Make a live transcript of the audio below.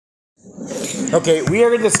Okay, we are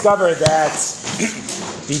going to discover that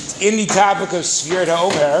in the topic of Sfirat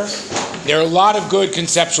HaOmer, there are a lot of good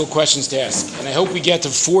conceptual questions to ask, and I hope we get to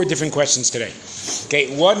 4 different questions today.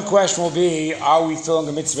 Okay, one question will be, are we filling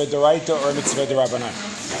a mitzvah d'oraita or a mitzvah d'Rabbanan?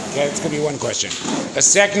 Okay, that's going to be one question. A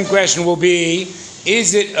second question will be,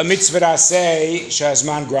 is it a mitzvah d'aseh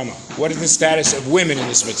shehazman grama? What is the status of women in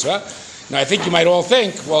this mitzvah? Now, I think you might all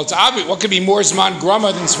think, well, it's obvious. What could be more zman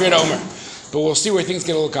grama than Sfirat HaOmer? But we'll see where things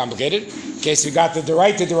get a little complicated. Okay, so we got the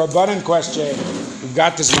d'oraita d'Rabbanan question. We've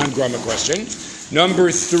got the zman grama question.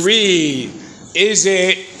 Number 3, is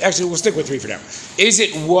it, actually we'll stick with 3 for now. Is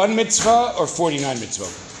it 1 mitzvah or 49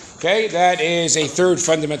 mitzvah? Okay, that is a third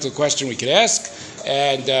fundamental question we could ask.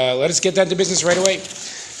 And let us get down to business right away.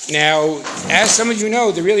 Now, as some of you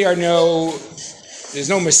know, there's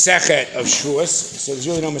no Masechet of Shavuos, so there's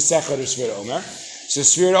really no Masechet of Sfirat HaOmer. So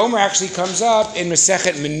Sfirat HaOmer actually comes up in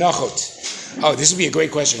Masechet Menachot. Oh, this would be a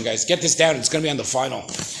great question, guys. Get this down. It's going to be on the final.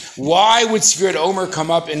 Why would Sfirat HaOmer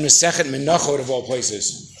come up in Masechet Menachot of all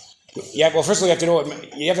places? Yeah, well, first of all, you have to know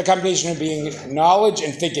you have the combination of being knowledge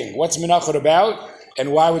and thinking. What's Menachot about,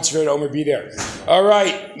 and why would Sfirat HaOmer be there? All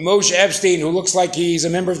right, Moshe Epstein, who looks like he's a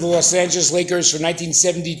member of the Los Angeles Lakers from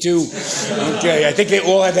 1972. Okay, I think they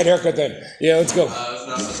all had that haircut then. Yeah, let's go.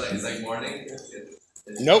 It's like morning.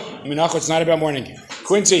 Nope, Menachot's not about morning.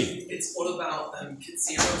 Quincy. It's all about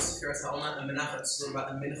Kitziros, Sfirat HaOmer, and Menachot. It's all about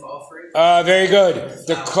the mincha offering. Very good.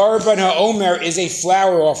 The Karban HaOmer is a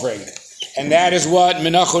flower offering. And that is what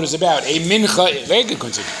Menachot is about. A mincha, very good,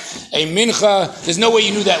 Quincy. A mincha, there's no way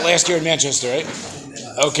you knew that last year in Manchester, right?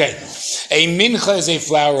 Okay. A mincha is a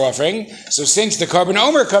flower offering. So since the Karban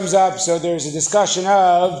HaOmer comes up, so there's a discussion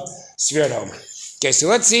of Sfirat HaOmer. Okay, so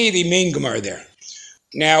let's see the main Gemara there.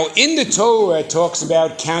 Now, in the Torah, it talks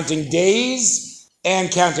about counting days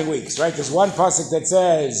and counting weeks, right? There's one pasuk that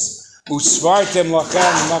says, Usvartem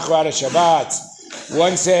lachem machrat Shabbat.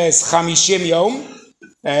 One says, Chamishim Yom.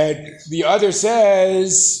 And the other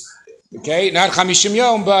says, okay, not Chamishim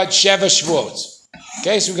Yom, but Sheva Shvuot.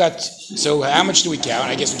 Okay, so how much do we count?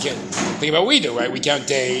 I guess we can think about what we do, right? We count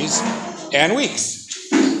days and weeks.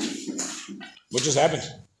 What just happened?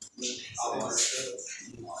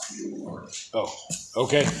 Oh,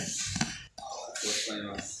 okay.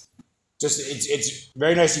 Just it's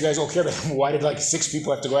very nice you guys all care about him. Why did 6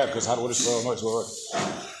 people have to go out? Because how would it slow noise?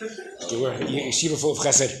 Okay, we're yeshiva full of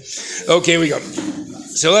chesed. Okay, we go.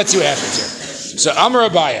 So let's see what happens here. So Amar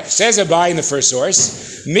Abaya says Abaya in the first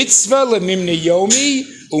source, mitzvah lemimni yomi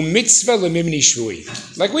u'mitzvah lemimni shvui.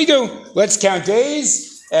 Like we do, let's count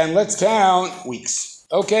days and let's count weeks.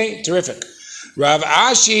 Okay, terrific. Rav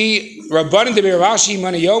Ashi, Rabbanan de Rav Ashi,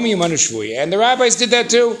 mana yomi mana shvui. And the rabbis did that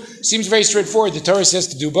too. Seems very straightforward. The Torah says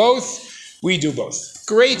to do both. We do both.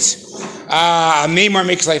 Great. Meimar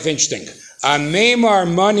makes life interesting. Meimar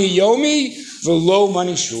mani yomi v'lo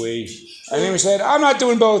mani shvui. And Meimar said, I'm not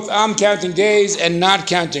doing both. I'm counting days and not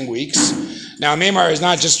counting weeks. Now, Meimar is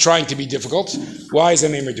not just trying to be difficult. Why is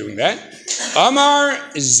Meimar doing that? Amar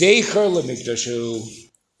zecher lemikdashu.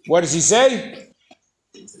 What does he say?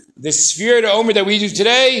 The Sfirat HaOmer that we do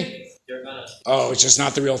today, oh, it's just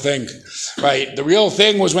not the real thing. Right? The real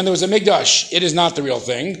thing was when there was a Mikdash. It is not the real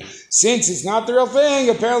thing. Since it's not the real thing,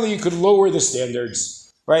 apparently you could lower the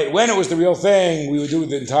standards. Right? When it was the real thing, we would do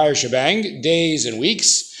the entire shebang, days and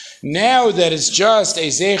weeks. Now that it's just a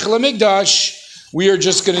Zeich LaMikdash, we are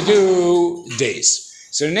just going to do days.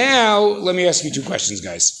 So now, let me ask you 2 questions,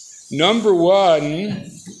 guys. Number 1,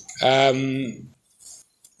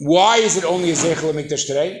 why is it only a Zeich LaMikdash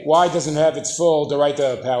today? Why doesn't it have its full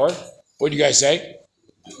d'oraita power? What do you guys say?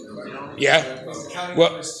 Yeah?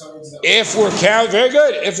 Well, if we're very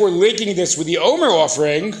good. If we're linking this with the Omer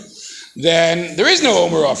offering, then there is no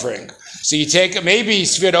Omer offering. So you take, maybe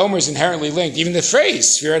Sfirat HaOmer is inherently linked, even the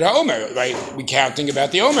phrase Sfirat HaOmer, right? We're counting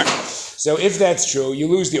about the Omer. So if that's true, you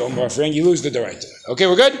lose the Omer offering, you lose the d'oraita. Okay,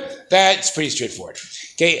 we're good? That's pretty straightforward.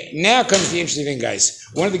 Okay, now comes the interesting thing, guys.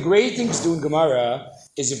 One of the great things to do in Gemara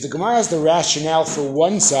is if the Gemara has the rationale for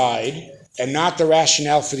one side and not the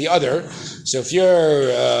rationale for the other. So if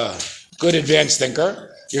you're a good advanced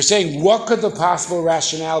thinker, you're saying, what could the possible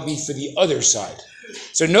rationale be for the other side?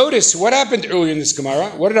 So notice what happened earlier in this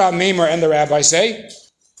Gemara. What did our Meimar and the rabbi say?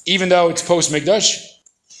 Even though it's post-Mikdash,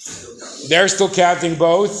 they're still counting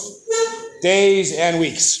both days and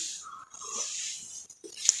weeks.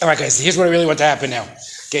 All right, guys, here's what I really want to happen now.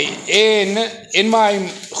 Okay, in my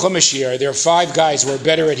Chumash here, there are 5 guys who are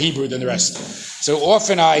better at Hebrew than the rest. So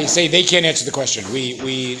often I say they can't answer the question.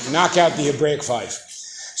 We knock out the Hebraic 5.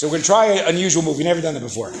 So we're going to try an unusual move. We've never done that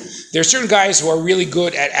before. There are certain guys who are really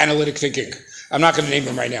good at analytic thinking. I'm not going to name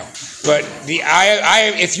them right now. But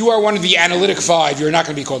if you are one of the analytic 5, you're not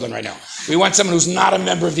going to be called on right now. We want someone who's not a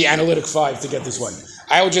member of the analytic 5 to get this one.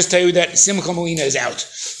 I will just tell you that Simcha Molina is out.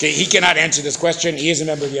 Okay, he cannot answer this question. He is a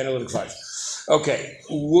member of the analytic 5. Okay,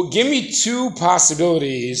 give me 2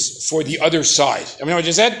 possibilities for the other side. I mean, what I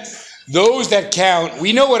just said? Those that count,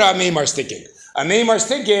 we know what Ameimar's thinking. Ameimar's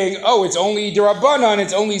thinking, it's only D'Rabbanan,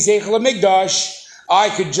 it's only Zeichel HaMikdash, I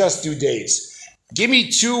could just do days. Give me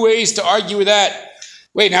 2 ways to argue with that.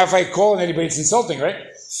 Wait, now if I call on anybody, it's insulting, right?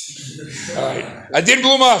 All right. I did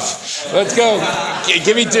bloom off. Let's go.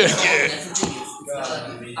 Give me 2.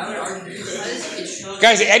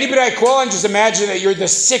 Guys, anybody I call on, just imagine that you're the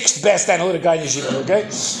 6th best analytic guy in Yeshiva, okay?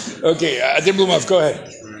 Okay, I did bloom off. Go ahead.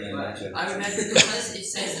 I would imagine because it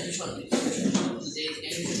says that which one the days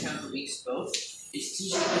and you count the weeks both, it's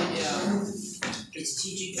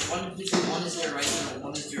teaching one is their right and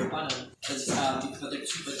one is their bottom, but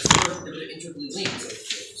they're integrally linked.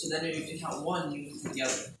 So then if you count one, you can put the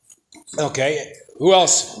other. Okay. Who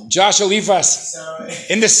else? Josh Alifas.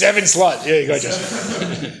 In the 7th slot. Yeah, you go,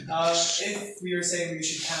 Josh. If we were saying we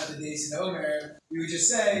should count the days in Omer, we would just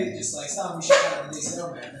say, just like some, we should count the days in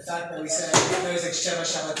Omer. The fact that we said there's like Sheva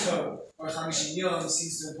Shabbatot or Chamishin Yom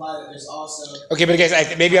seems to imply that there's also... Okay, but guys,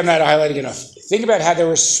 maybe I'm not highlighting enough. Think about how they're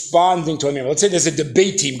responding to Ameimer. Let's say there's a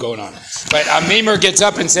debate team going on. But Ameimer gets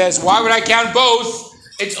up and says, why would I count both?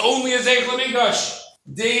 It's only a Zeichel HaMikdash.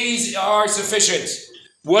 Days are sufficient.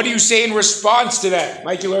 What do you say in response to that,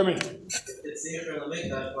 Mikey Lerman? It's Zeichel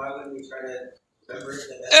HaMikdash. Why wouldn't we try to remember it?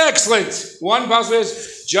 Excellent. One possibility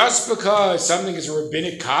is just because something is a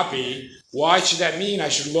rabbinic copy, why should that mean I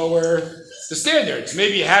should lower the standards?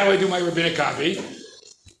 Maybe how do I do my rabbinic copy?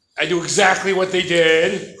 I do exactly what they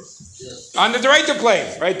did on the D'Oraita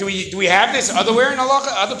plane, right? Do we have this otherwhere in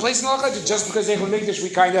Halacha, other place in Halacha? Just because Zeichel HaMikdash, we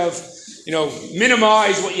kind of,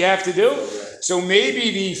 minimize what you have to do. So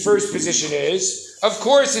maybe the first position is, of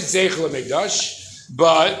course it's Zeichel HaMikdash,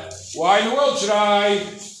 but why in the world should I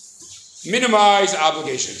minimize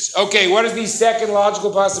obligations? Okay, what is the second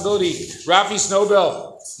logical possibility? Rafi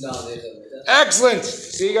Snowbell. Excellent.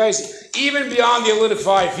 See, guys, even beyond the analytic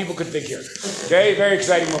 5, people could think here. Okay, very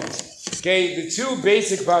exciting moment. Okay, the 2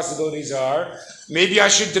 basic possibilities are, maybe I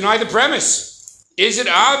should deny the premise. Is it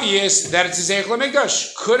obvious that it's a Zeichel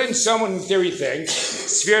HaMikdash? Couldn't someone in theory think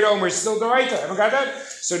Sfirot Omer is still D'Oraita? Haven't got that?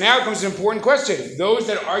 So now comes an important question. Those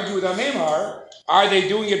that argue with Ameimar, are they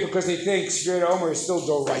doing it because they think Sfirot Omer is still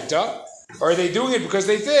D'Oraita? Or are they doing it because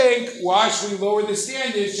they think, why should we lower the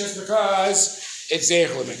standards just because it's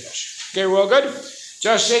Zeichel HaMikdash? Okay, we're all good?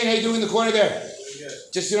 Josh Shane, how you doing in the corner there?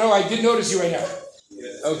 Just I did notice you right now.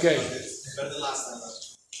 Okay. Better than last time,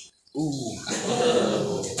 though. Ooh.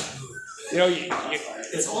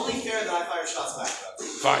 It's only fair that I fire shots back, though.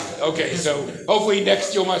 Fine. Okay, so hopefully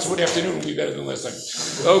next Yom HaShoot afternoon will be better than last time.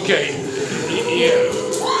 Okay. Yeah.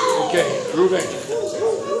 Okay. Ruben.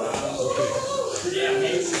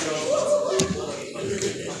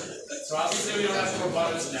 So obviously we don't have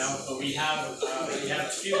korbanos now, but we have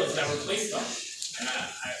tefillas that replace them, and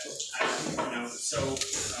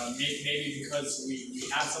maybe because we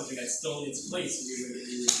have something that's still in its place, we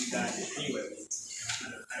would do that anyway.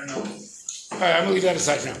 I don't know. All right, I'm gonna leave that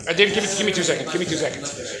aside now. David, give me 2 seconds. Give me 2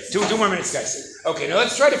 seconds. Two more minutes, guys. Okay, now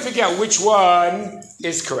let's try to figure out which one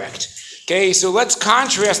is correct. Okay, so let's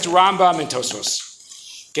contrast Rambam and Tosfos.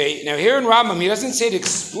 Okay, now here in Rambam, he doesn't say it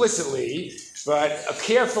explicitly, but a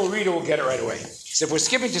careful reader will get it right away. So if we're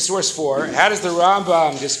skipping to source 4, how does the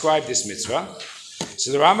Rambam describe this mitzvah?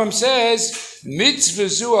 So the Rambam says, mitzvah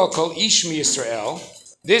zu al kol ish mi Yisrael.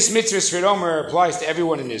 This mitzvah Sfirot Omer applies to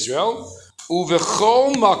everyone in Israel.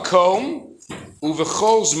 Uvechol makom,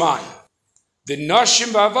 uvechol zman. The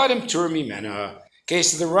nashim ba'avadim tur mimena. Okay,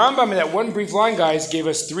 so the Rambam in that one brief line, guys, gave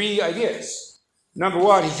us 3 ideas. Number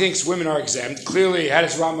 1, he thinks women are exempt. Clearly, how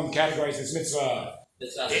does Rambam categorize this mitzvah?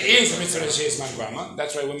 It is a mitzvah she's man grama.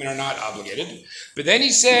 That's why women are not obligated. But then he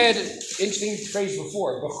said, interesting phrase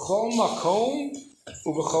before, b'chol makom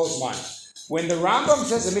u'b'chol zman. When the Rambam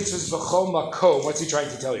says a mitzvah is b'chol makom, what's he trying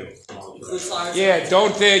to tell you? Yeah,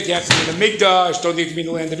 don't think you have to be in the Mikdash. Don't think to be in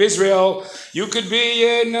the land of Israel. You could be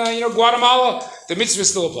in, Guatemala. The mitzvah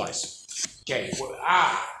still applies. Okay.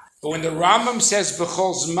 But when the Rambam says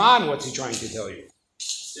b'chol zman, what's he trying to tell you?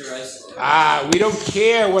 We don't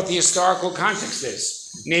care what the historical context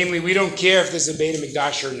is. Namely, we don't care if there's a Beit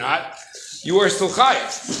HaMikdash or not. You are still chayav.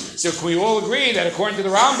 So can we all agree that according to the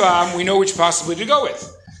Rambam, we know which possibility to go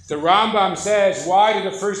with? The Rambam says, why do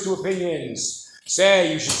the first 2 opinions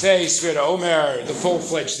say you should say Sfirot Omer, the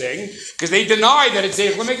full-fledged thing? Because they deny that it's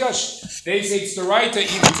Zeichel HaMikdash. They say it's D'Oraita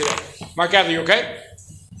even today. Mark Adler, you okay?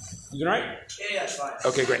 You doing right? Yeah, it's fine.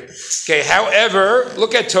 Okay, great. Okay, however,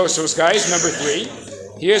 look at Tosfos, guys, number 3.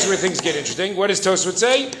 Here's where things get interesting. What does Tosfos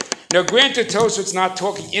say? Now, granted, Tosfos not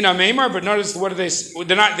talking in a Maimar, but notice what do they?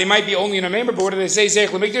 They're not. They might be only in a Maimar, but what do they say?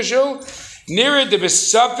 Zeich l'mikdashu nira de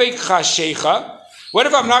besafek chashecha. What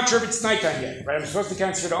if I'm not sure if it's nighttime yet? Right, I'm supposed to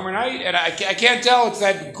count for the overnight, and I can't tell. It's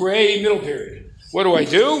that gray middle period. What do?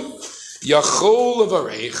 Yachol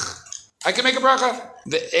levarech. I can make a bracha.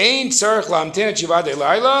 The ein tzarich lamtin shivad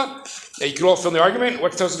elayla. You can all fill in the argument.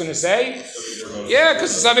 What's Tosfos going to say? Yeah,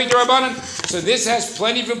 because it's Savik Darabanan. So this has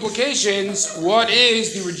plenty of implications. What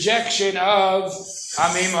is the rejection of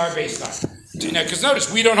Amemar based on? Because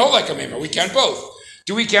notice, we don't hold like Amemar. We count both.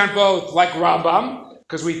 Do we count both like Rambam,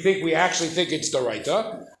 because we actually think it's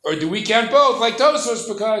Doraita? Or do we count both like Tosfos,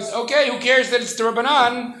 because, okay, who cares that it's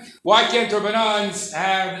Darabanan? Why can't Darabanans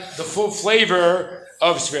have the full flavor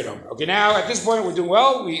of Svedom? Okay, now, at this point, we're doing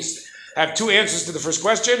well. We have 2 answers to the first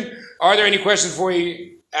question. Are there any questions before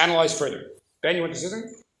we analyze further? Ben, you want to say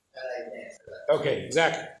something? Okay,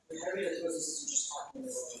 Zach.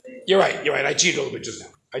 You're right. I cheated a little bit just now.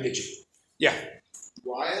 I did cheat. Yeah.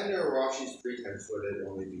 Why under Rashi's pretense would it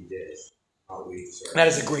only be days, not weeks? That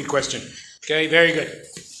is a great question. Okay, very good.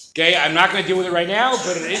 Okay, I'm not going to deal with it right now,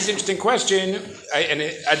 but it is an interesting question.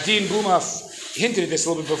 Adin Blumhoff hinted at this a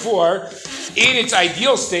little bit before. In its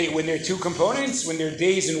ideal state, when there are 2 components, when there are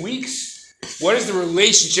days and weeks, what is the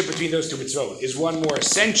relationship between those 2 mitzvot? Is one more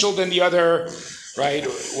essential than the other? Right?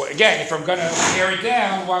 Again, if I'm going to tear it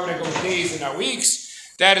down, why would I go with days and not weeks?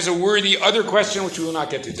 That is a worthy other question, which we will not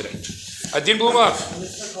get to today. Adin Blumhoff. A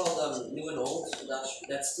mitzvah called New and Old,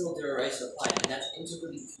 that's still Deraisa applied, and that's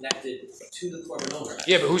integrally connected to the Korban Omer.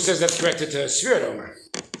 Yeah, but who says that's connected to Sfirat Omer?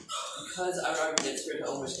 Because I would argue that Sfirat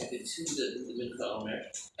Omer is connected to the Mitzvah Omer,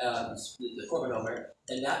 the Korban Omer,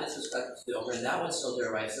 and that is connected to the Omer, and that one's still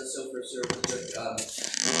Deraisa. So for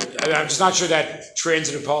I'm just not sure that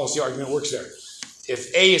transitive policy argument works there.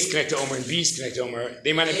 If A is connected to Omer and B is connected to Omer,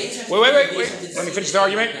 they might have... Wait. Let me finish the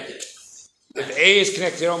argument. If A is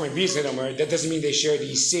connected to Omer and B is connected to Omer, that doesn't mean they share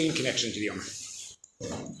the same connection to the Omer.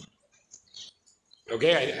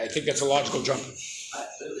 Okay, I think that's a logical jump.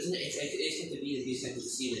 Isn't it A is connected to B and B is connected to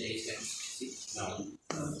C and A is connected to C? No.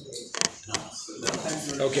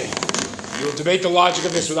 Okay. You will debate the logic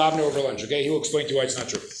of this with Avner over lunch, okay? He will explain to you why it's not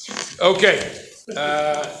true. Okay.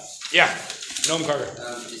 Yeah. Noam Carter.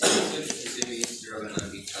 Is it assuming it's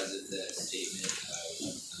Derabanan because of the statement of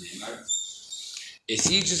Amemar? Is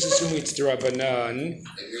he just assuming it's Derabanan?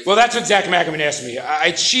 Well, that's what Zach Mackerman asked me.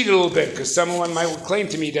 I cheated a little bit because someone might claim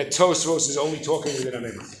to me that Tosfos is only talking within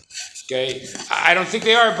Amemar. Okay? I don't think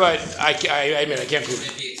they are, but I admit I can't prove it.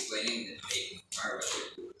 Should be explaining the making part of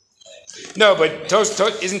it. No, but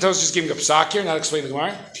isn't Tos just giving up sock here, not explaining the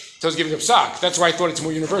Gemara? Tos giving up sock. That's why I thought it's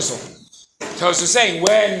more universal. Tos is saying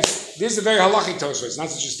this is a very halachic Tosfos. It's not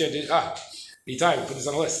such a standard. Be time. Put this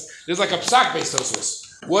on the list. This is like a psak based Tosfos.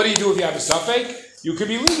 What do you do if you have a suffix? You could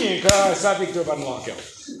be lenient because suffix to a.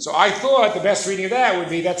 So I thought the best reading of that would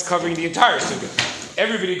be that's covering the entire sugya.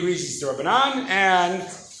 Everybody agrees it's Rabbanan and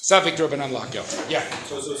suffix to Rabbanan lakel. Yeah.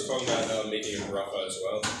 So it's talking about making a bracha as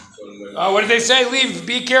well. What did they say? Leave.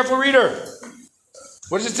 Be careful, reader.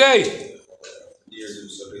 What does it say?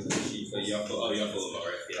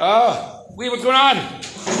 Lee, what's going on? I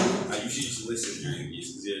usually just listen.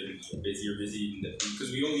 You're busy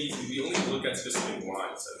because we only look at specific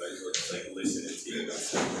lines. So I just like listen and see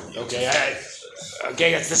what's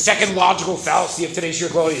Okay, that's the second logical fallacy of today's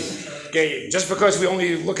Shirklodi. Okay, just because we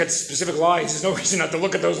only look at specific lines, there's no reason not to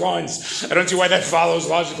look at those lines. I don't see why that follows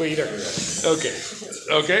logically either.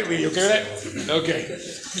 Okay, Lee, you okay with that? Okay,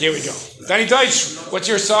 here we go. Danny Deitch, what's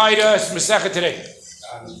your side Masechet today?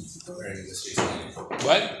 learning this week's language.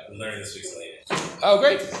 What? I'm learning this week's language. Oh,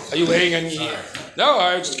 great. Are you waiting on... No,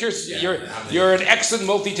 I was just curious. You're an excellent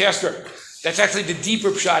multitasker. That's actually the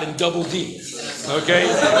deeper shot in double D. Okay?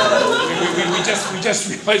 we just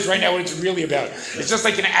realized right now what it's really about. It's just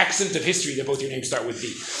like an accent of history that both your names start with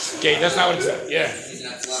D. Okay, that's not what it's about. Yeah.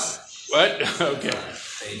 What? Okay.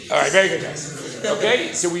 All right, very good, guys.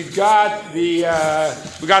 Okay, so we got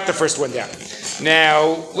the first one down.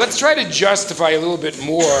 Now, let's try to justify a little bit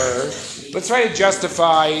more. Let's try to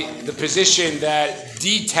justify the position that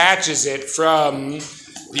detaches it from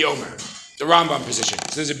the Omer, the Rambam position.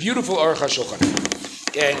 So there's a beautiful Aruch HaShulchan.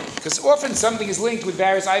 And because often something is linked with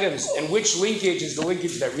various items, and which linkage is the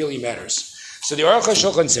linkage that really matters. So the Aruch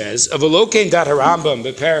HaShulchan says, "Avolokein dat Rambam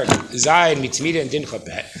beperak zayin mitmida and din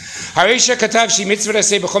chapet. Harisha katav shi mitzvah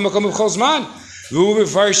asay b'chol makom b'chol zman. V'hu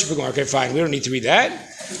b'farish b'gomar." Okay, fine. We don't need to read that.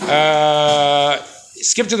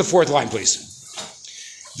 Skip to the fourth line, please.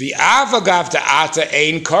 The avagav ata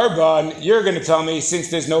ein carbon. You're going to tell me since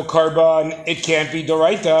there's no carbon, it can't be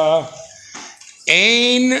doraita.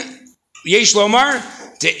 Ein yesh lomar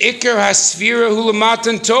de ikar hasfira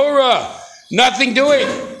hulamatan Torah. Nothing doing.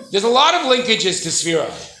 There's a lot of linkages to sfira.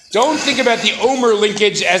 Don't think about the Omer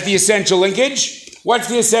linkage as the essential linkage. What's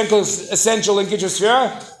the essential linkage of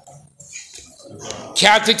sfira?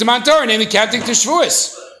 Counting to Matan Torah, namely counting to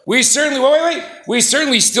Shavuos. We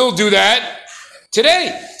certainly still do that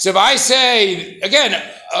today. So if I say, again,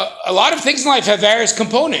 a lot of things in life have various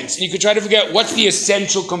components, and you could try to forget what's the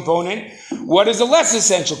essential component, what is the less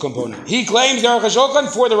essential component. He claims, Aruch HaShulchan,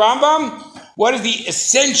 for the Rambam, what is the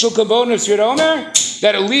essential component of Sfira Omer?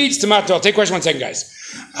 That it leads to Matan Torah. Take question 1 second, guys.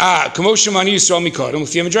 What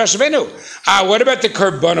about the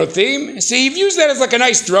Karbono theme? See, you've used that as like a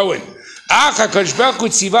nice throw-in. Guys, this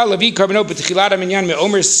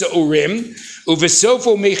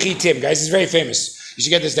is very famous. You should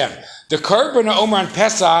get this down. The Karbono Omer on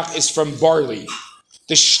Pesach is from barley.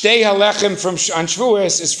 The Shtei Halechem on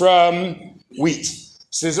Shavuos is from wheat.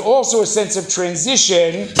 So there's also a sense of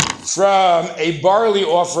transition from a barley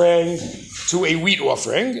offering to a wheat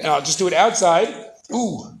offering. And I'll just do it outside.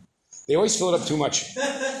 Ooh, they always fill it up too much.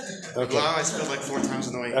 Okay. Wow, I spilled like 4 times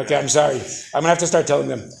in the way. Okay, I'm sorry. I'm going to have to start telling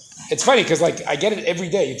them. It's funny because I get it every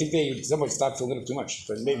day. You think someone stop filling it up too much.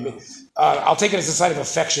 But maybe, I'll take it as a sign of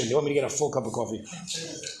affection. They want me to get a full cup of coffee.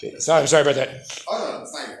 Okay, I'm sorry about that. Oh, no,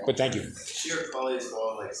 it's not your fault. But thank you. Sheer quality is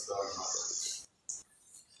all like spelling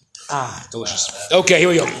Delicious. Okay, here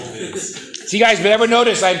we go. See, guys, but ever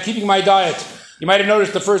notice I'm keeping my diet. You might have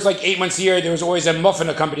noticed the first 8 months a year, there was always a muffin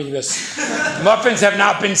accompanying this. Muffins have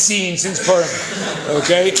not been seen since Purim.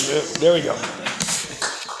 Okay, there we go.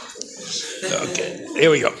 Okay, here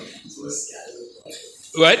we go.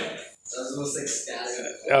 What?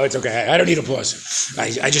 Oh, it's okay. I don't need applause.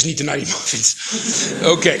 I just need to not eat muffins.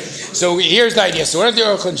 Okay, so here's the idea. So what did the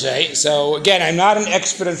Aruch say? So again, I'm not an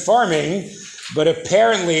expert in farming, but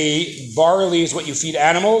apparently barley is what you feed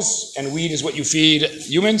animals and wheat is what you feed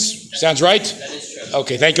humans. Sounds right? That is true.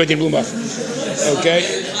 Okay, thank you, Adin Blumhoff. Okay.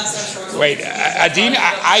 Wait, Adin,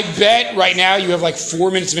 I bet right now you have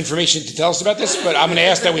 4 minutes of information to tell us about this, but I'm going to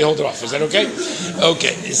ask that we hold it off. Is that okay?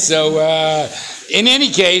 Okay, so in any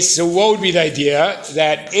case, so what would be the idea?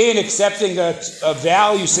 That in accepting a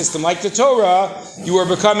value system like the Torah, you are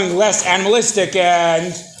becoming less animalistic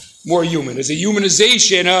and more human. There's a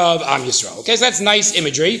humanization of Am Yisrael. Okay, so that's nice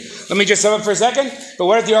imagery. Let me just sum up for a second. But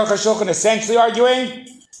what is the Aruch HaShulchan essentially arguing?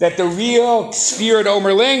 That the real Sfirat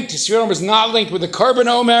Omer linked, Sfirat Omer is not linked with the Karban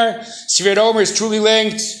Omer. Sfirat Omer is truly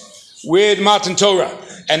linked with Matan Torah.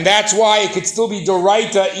 And that's why it could still be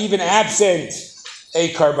Doraita even absent a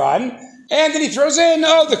Karban. And then he throws in,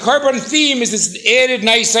 the Karban theme is this added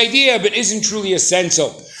nice idea, but isn't truly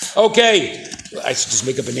essential. Okay, I should just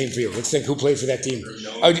make up a name for you. Let's think who played for that team.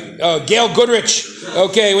 Gail Goodrich.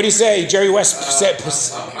 Okay, what do you say? Jerry West.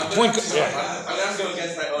 Point. I'm going to go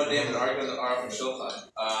against my own name and argue on the Aruch HaShulchan.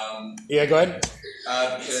 Yeah, go ahead.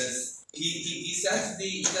 Because he says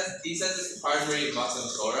this primary Matan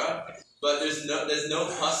Torah, but there's no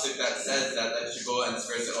pasuk that says that Shavuot and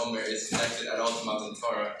Sfirat Omer is connected at all to Matan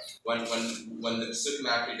Torah. When the Pesukim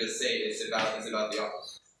actually just say it's about the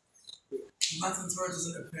opposite. Matan Torah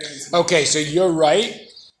doesn't appear. Okay, so you're right.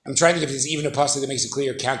 I'm trying to think if there's even a pasuk that makes it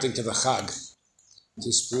clear counting to the Chag.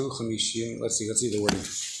 Let's see the wording.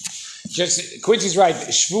 Just Quincy's right.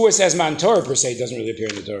 Shavuos as Matan Torah per se doesn't really appear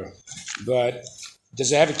in the Torah, but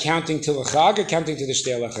does it have a counting to the Chag or counting to the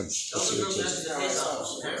Shtei Halechem?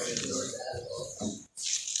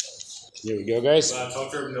 Here we go, guys.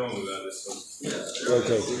 Talk to Noam about this one.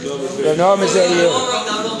 Okay.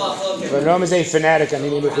 Noam is a fanatic on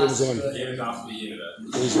any Mikurim Zimon.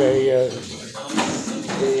 He's very.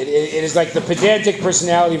 It is like the pedantic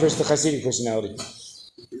personality versus the Hasidic personality.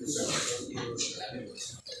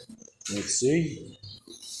 Let's see.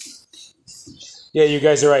 Yeah, you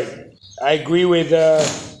guys are right. I agree with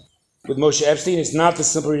Moshe Epstein. It's not the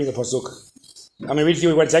simple reading of Pasuk. I'm going to read it to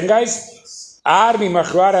you in 1 second, guys. Count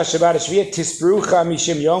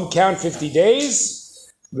 50 days.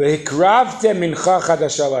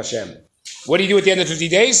 What do you do at the end of 50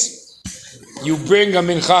 days? You bring a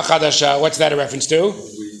mincha chadasha. What's that a reference to?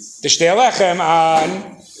 The Shtei Halechem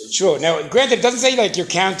on Shavuot. Now, granted, it doesn't say you're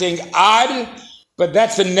counting ad, but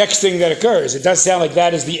that's the next thing that occurs. It does sound like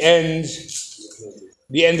that is the end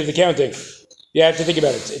of the counting. You have to think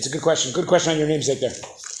about it. It's a good question. Good question on your namesake there.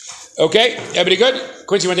 Okay, everybody good?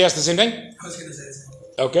 Quincy, you want to ask the same thing? I was going to say the same.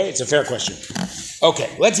 Okay, it's a fair question. Okay,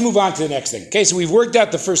 let's move on to the next thing. Okay, so we've worked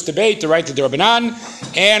out the first debate, the right to D'Rabbanan,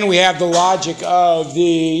 and we have the logic of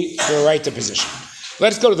the right to position.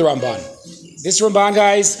 Let's go to the Ramban. This Ramban,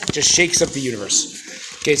 guys, just shakes up the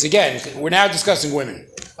universe. Okay, so again, we're now discussing women.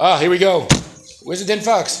 Oh, here we go. Where's the Den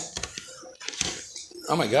Fox?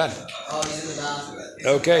 Oh my God. Oh, he's in the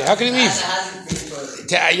bathroom. Okay, how can he leave?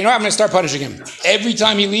 You know what? I'm going to start punishing him. Every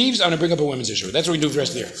time he leaves, I'm going to bring up a women's issue. That's what we do for the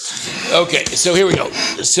rest of the year. Okay, so here we go.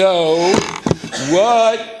 So,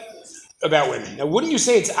 what about women? Now, wouldn't you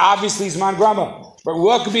say it's obviously Zman Grama? But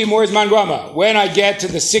what could be more Zman Grama? When I get to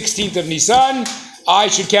the 16th of Nisan, I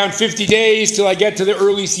should count 50 days till I get to the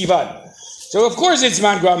early Sivan. So, of course, it's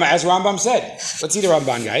Zman Grama, as Rambam said. Let's see the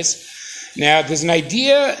Ramban, guys. Now, there's an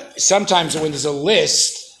idea sometimes when there's a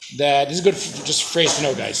list that, this is a good just phrase to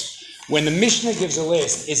know, guys. When the Mishnah gives a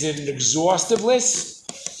list, is it an exhaustive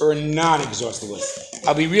list or a non-exhaustive list?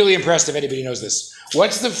 I'll be really impressed if anybody knows this.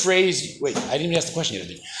 What's the phrase, wait, I didn't even ask the question yet,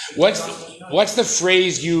 did I? What's the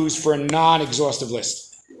phrase used for a non-exhaustive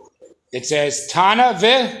list? It says, Tana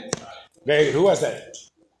ve, very good, who was that?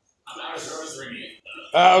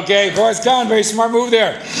 Okay, Boris Khan, very smart move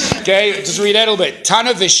there. Okay, just read that a little bit.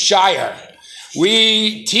 Tana v'shayar.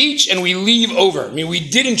 We teach and we leave over. I mean, we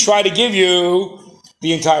didn't try to give you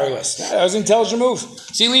the entire list. That was an intelligent move.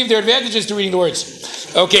 So you leave their advantages to reading the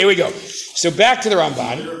words. Okay, here we go. So back to the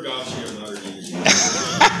Ramban.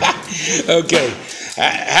 Okay.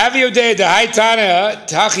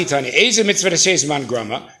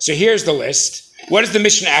 So here's the list. What does the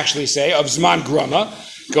Mishnah actually say of Zman Grama?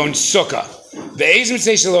 Going Sukkah. The Eizim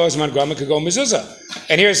say Shalom Zman Grama could go Mezuzah.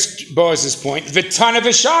 And here's Boaz's point. V'tana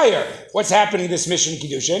v'shayar. What's happening in this Mishnah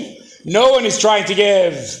Kiddushin? No one is trying to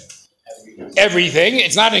give everything.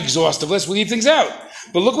 It's not an exhaustive list. We leave things out.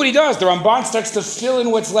 But look what he does. The Ramban starts to fill in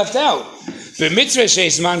what's left out. The mitzvah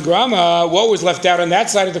sheis man grama, what was left out on that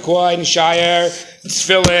side of the coin? Shayar,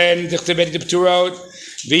 tefillin, dichtebet dipturot,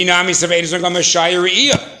 v'nami savein zman grama shayar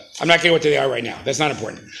re'iyah. I'm not getting what they are right now. That's not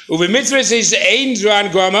important. Uve mitzvah sheis ein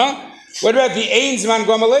zman grama. What about the ein zman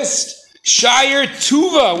grama list? Shayar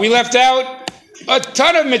tuva. We left out a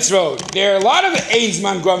ton of mitzvot. There are a lot of ein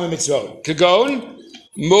zman grama mitzvot. Kagon,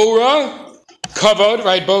 Mora, Kavod,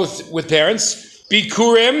 right, both with parents,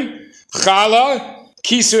 Bikurim, Chala,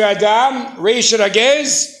 Kisur Adam, Reish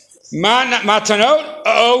Ragez, Matanot,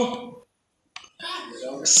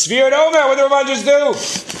 Sfirat Omer, what did the Ramban just do?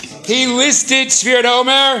 He listed Sfirat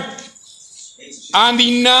Omer on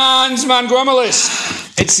the non-Zman Grama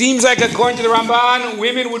list. It seems like, according to the Ramban,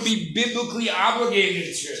 women would be biblically obligated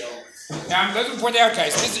to Sfirat Omer. Now, let me point out,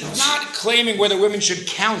 guys, this is not claiming whether women should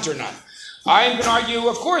count or not. I am going to argue,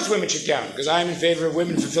 of course, women should count, because I am in favor of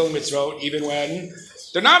women fulfilling mitzvot, even when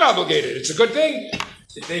they're not obligated. It's a good thing.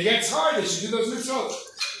 If they get hard, they should do those mitzvot.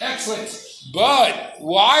 Excellent. But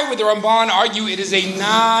why would the Ramban argue it is a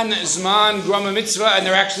non-Zman Grama mitzvah and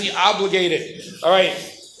they're actually obligated? All right.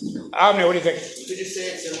 Avner, what do you think? You could just say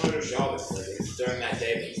it's similar to Shabbos, like it's during that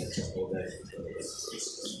day, but it's the whole day.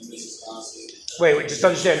 Wait, just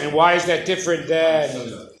understand. And why is that different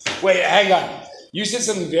than... Wait, hang on. You said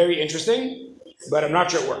something very interesting, but I'm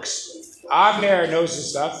not sure it works. Avner knows his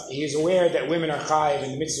stuff. He's aware that women are chayiv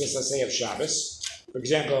in the mitzvahs, let's say, of Shabbos. For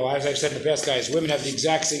example, as I've said in the past, guys, women have the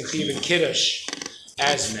exact same chiyuv in Kiddush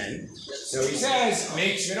as men. So he says,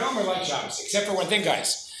 makes Sfirat Omer like Shabbos, except for one thing,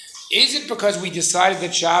 guys. Is it because we decided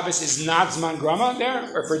that Shabbos is not Zman Grama there,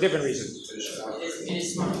 or for a different reason? It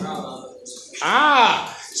is Zman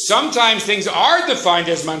Grama. Sometimes things are defined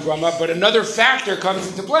as Zman Grama, but another factor comes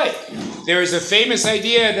into play. There is a famous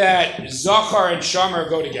idea that Zachar and Shomer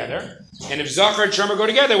go together. And if Zachar and Shomer go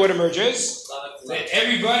together, what emerges? That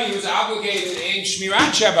everybody who's obligated in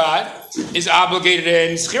Shmirat Shabbat is obligated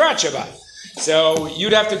in Schirat Shabbat. So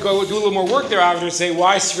you'd have to go do a little more work there, Avner, to say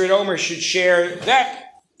why Sfirat Omer should share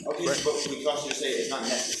that. Okay, but we can also say it's not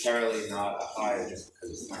necessarily not a higher just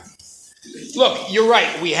because it's not. Look, you're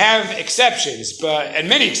right. We have exceptions, and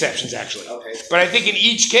many exceptions actually. Okay. But I think in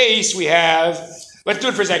each case we have. Let's do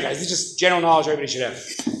it for a second, guys. This is just general knowledge everybody should have.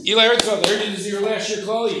 Eli Herzog, I heard this is your last year,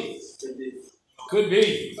 Chloe. Could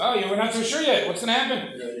be. Oh, yeah, we're not so sure yet. What's going to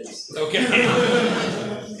happen? No, it is. Okay.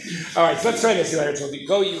 All right, so let's try this, Eli Herzog. You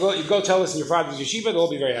go tell us in your father's yeshiva. They'll all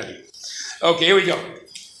be very happy. Okay, here we go.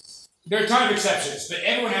 There are a ton of exceptions, but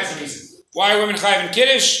everyone has a reason. Why are women chayiv in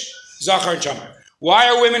Kiddush? Zachar and Shomer. Why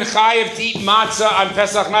are women chayiv to eat matzah on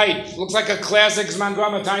Pesach night? Looks like a classic Zman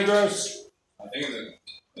Grama, Tiny Gross. I think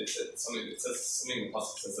it says something in the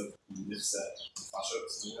pasuk says that it's Pasha or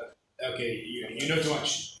something like that. Okay, you know too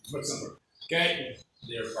much. What's the number? Okay.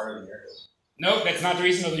 They're part of the miracle. No, that's not the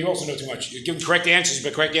reason. No, you also know too much. You give correct answers,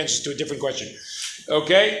 but correct answers to a different question.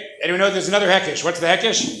 Okay. Anyone know there's another hekesh? What's the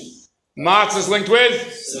hekesh? Matzah is linked with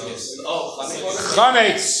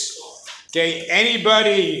chametz. Okay.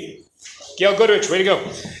 Anybody Gail Goodrich, way to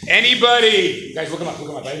go. Anybody? Guys, look him up.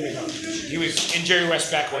 I didn't make him up. He was in Jerry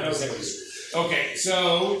West back when he said it was. Okay,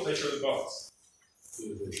 so. Play for the Bucks.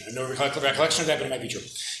 No recollection of that, but it might be true.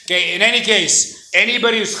 Okay, in any case,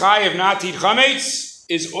 anybody who's chayev not to eat chametz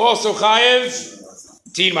is also chayev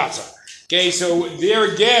to eat matzah. Okay, so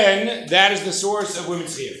there again, that is the source of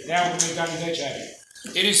women's chiyuv. Now we're going to go to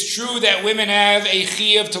it is true that women have a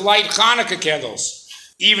chiyuv to light Hanukkah candles,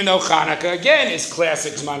 even though Hanukkah again is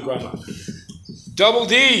classic Zman Grama. Double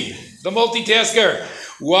D, the multitasker.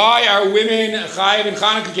 Why are women chayev in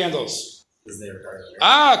Hanukkah candles?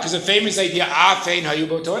 Because the famous idea, Afein Hayu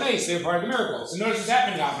Botones, they're part of the miracle. So notice what's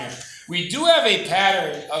happening down here. We do have a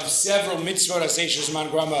pattern of several mitzvot aseish Zman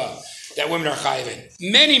Grama that women are chayiv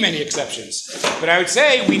in. Many, many exceptions. But I would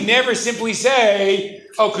say we never simply say,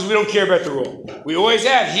 because we don't care about the rule. We always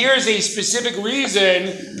have, here's a specific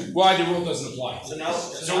reason why the rule doesn't apply.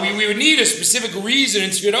 So we would need a specific reason in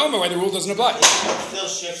Sfirot Omer why the rule doesn't apply. Still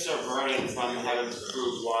shifts are burning from having to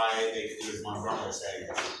prove why they could use one brother saying.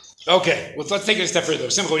 Okay, well, let's take it a step further.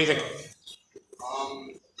 Simcha, what do you think? I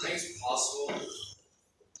think it's possible,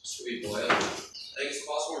 just to be boiled, I think it's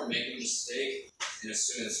possible we're making a mistake in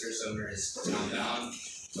assuming the Sfirot Omer is time bound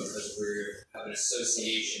because we have an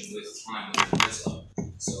association with time with the mitzvah.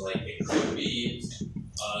 So, like, it could be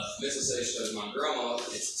mitzvah sedition of Zman Grama,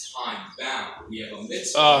 it's time bound. We have a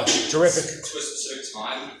mitzvah terrific. to a specific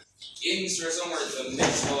time. In Sfirot Omer, the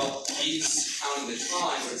mitzvah is counting the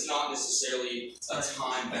time, but it's not necessarily a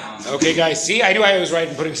time bound. Okay, guys, see, I knew I was right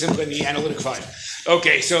in putting simple in the analytic 5.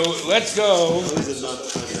 Okay, so let's go.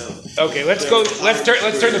 Okay, let's go. Let's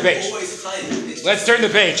turn the page. Let's turn the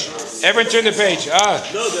page. Everyone turn the page.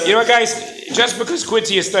 You know what, guys? Just because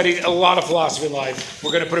Quincy has studied a lot of philosophy in life,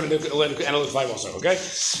 we're going to put him in the analytic 5 also. Okay.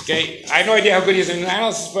 I have no idea how good he is in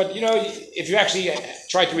analysis, but if you actually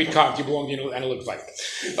try to read Kant, you belong in the analytic 5.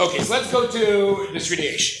 Okay, so let's go to the Sri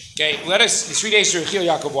Dayesh. Okay, the Sri Dayesh is Yechiel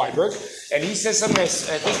Yaakov Weinberg, and he says something that's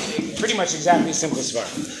I think pretty much exactly as simple as far.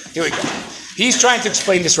 Here we go. He's trying to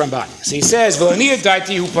explain this Ramban. So he says, "V'laniya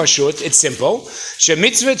daiti hu pashut." It's simple. She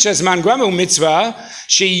mitzvah shezman grama hu mitzvah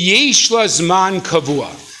sheyesh la zman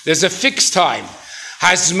kavua. There's a fixed time.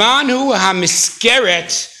 Hazman hu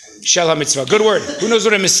hamiskeret shel hamitzvah. Good word. Who knows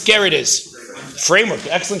what a miskeret is? Framework.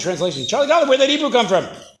 Excellent translation. Charlie Dollar, where'd that Hebrew come from?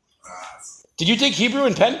 Did you take Hebrew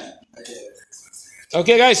in Penn?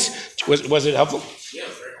 Okay, guys. Was it helpful?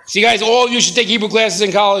 See, guys, all you should take Hebrew classes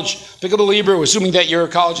in college. Pick up a Hebrew, assuming that your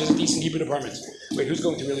college has a decent Hebrew department. Wait, who's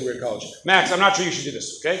going to really weird college? Max, I'm not sure you should do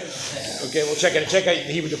this, okay? Okay, we'll check out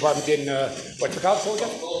the Hebrew department in, what's the college called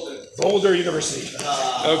again? Boulder University.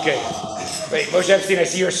 Okay. Wait, Moshe Epstein, I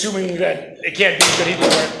see you're assuming that it can't be good Hebrew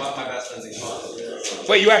department. My best friend's in college.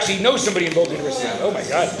 Wait, you actually know somebody in Boulder University? Oh my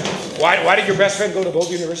God. Why did your best friend go to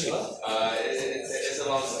Boulder University? It's a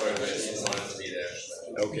long story, but he just wanted to be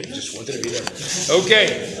there. Okay, just wanted to be there. Okay.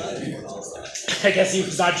 I guess he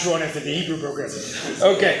was not drawn after the Hebrew program.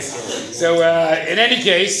 Okay, so in any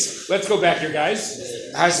case, let's go back here, guys.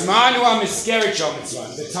 Hazmanu ha-miskeret shel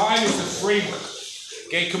mitzvah. The time is the framework.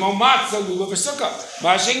 Okay, kamo matzah lulav v'sukkah.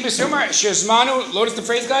 Ma'ashing b'sumer shezmanu. Notice the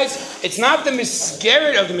phrase, guys. It's not the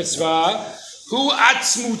miskeret of the mitzvah. Hu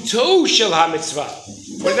atzmuto shel ha-mitzvah.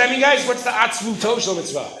 What does that mean, guys? What's the atzmuto shel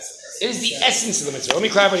mitzvah? It is the essence of the mitzvah. Let me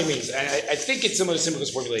clarify what it means. I think it's similar to the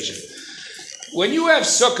simplest formulation. When you have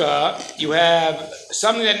sukkah, you have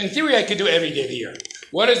something that in theory I could do every day of the year.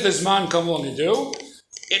 What does the Zman come along to do?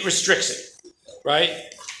 It restricts it, right?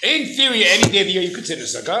 In theory, any day of the year you could sit in a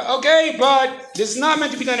sukkah. Okay, but this is not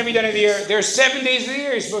meant to be done every day of the year. There are 7 days of the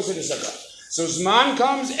year you're supposed to sit in a sukkah. So Zman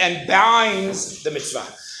comes and binds the mitzvah.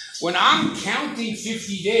 When I'm counting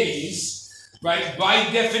 50 days, right, by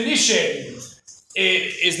definition,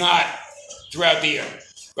 it is not throughout the year.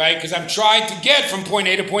 Right? Because I'm trying to get from point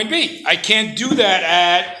A to point B. I can't do that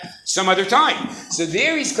at some other time. So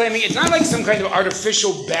there he's claiming it's not like some kind of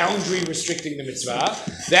artificial boundary restricting the mitzvah.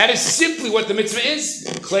 That is simply what the mitzvah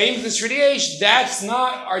is. Claims the Sri Dayesh, that's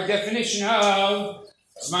not our definition of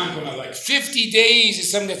Zman Grama. Like 50 days is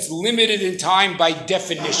something that's limited in time by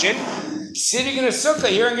definition. Sitting in a sukkah,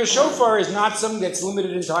 hearing a shofar is not something that's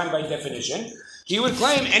limited in time by definition. He would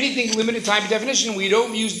claim anything limited time by definition, we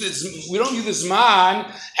don't use this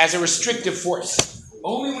Zman as a restrictive force.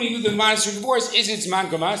 Only when you do the Zman as a restrictive force is it Zman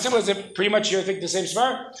Grama. Simple as it, pretty much you think the same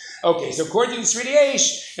svar. Okay, so according to the Sri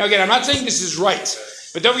Dayesh, now again, I'm not saying this is right,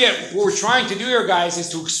 but don't forget, what we're trying to do here, guys, is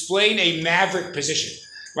to explain a maverick position.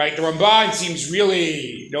 Right? The Ramban seems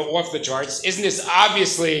really off the charts. Isn't this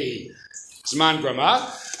obviously Zman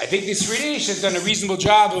Grama? I think the Sri Dayesh has done a reasonable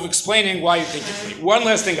job of explaining why you think differently. One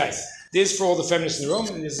last thing, guys. This for all the feminists in the room,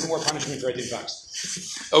 and this is more punishment for Etin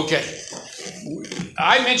Fox. Okay.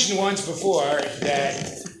 I mentioned once before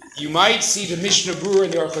that you might see the Mishnah Berurah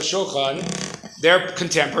and the Aruch HaShulchan, they're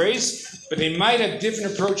contemporaries, but they might have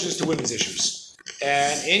different approaches to women's issues.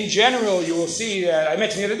 And in general, you will see that, I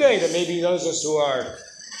mentioned the other day, that maybe those of us who are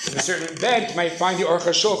in a certain bent might find the Aruch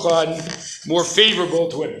HaShulchan more favorable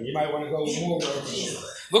to women. You might want to go more with Aruch HaShulchan.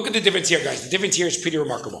 Look at the difference here, guys. The difference here is pretty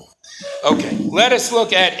remarkable. Okay, let us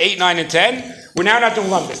look at 8, 9, and 10. We're now not doing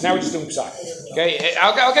Lumdus. Now we're just doing Psak. Okay,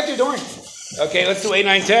 I'll get to you, don't worry. Okay, let's do 8,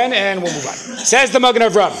 9, 10, and we'll move on. Says the Magen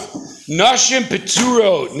Avraham, Nashim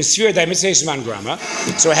Peturot Misfir Daimitzes Man Grama.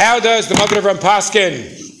 So how does the Magen Avraham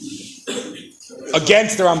paskin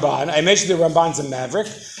against the Ramban? I mentioned the Ramban's a maverick.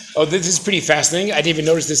 Oh, this is pretty fascinating. I didn't even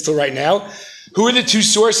notice this till right now. Who are the two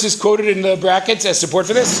sources quoted in the brackets as support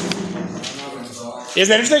for this? Isn't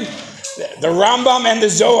that interesting? The Rambam and the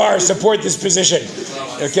Zohar support this position.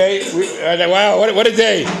 Okay? Wow, what a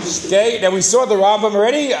day. Okay? Now we saw the Rambam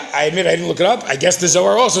already. I admit I didn't look it up. I guess the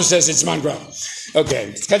Zohar also says it's Man Gram. Okay.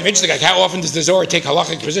 It's kind of interesting. Like, how often does the Zohar take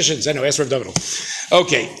halachic positions? I know, ask Rav David.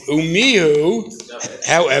 Okay. Umihu,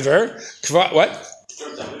 however, what?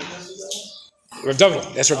 Rav David.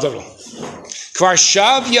 That's Rav David. Kvar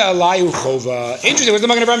shavya alayu chova. Interesting. What does the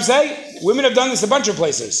Magen Avraham say? Women have done this a bunch of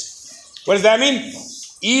places. What does that mean?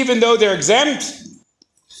 Even though they're exempt?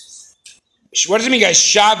 What does it mean, guys?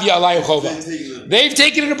 Shavya alayu chova. They've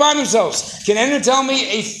taken it upon themselves. Can anyone tell me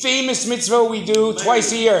a famous mitzvah we do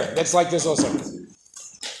twice a year that's like this also?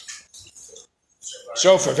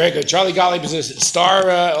 Shofar, very good. Charlie Gottlieb is a star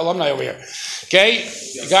alumni over here. Okay,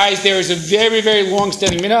 guys, there is a very, very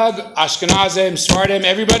long-standing minhag. Ashkenazim, Sfardim,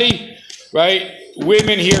 everybody, right?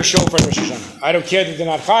 Women hear shofar in Rosh Hashanah. I don't care that they're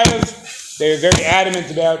not chayav. They're very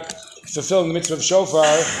adamant about fulfilling the mitzvah of shofar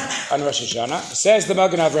on Rosh Hashanah. Says the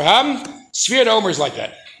Magen Avraham, Sfirot Omer is like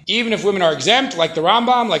that. Even if women are exempt, like the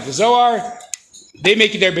Rambam, like the Zohar, they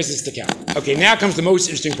make it their business to count. Okay, now comes the most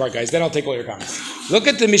interesting part, guys. Then I'll take all your comments. Look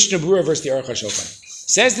at the Mishnah Berurah versus the Aruch HaShulchan.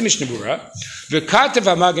 Says the Mishnah Berurah, V'katav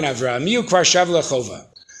HaMagen Avraham, miu kvar shav lechova.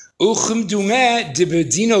 Uchim dumeh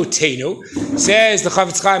dibedino teinu. Says the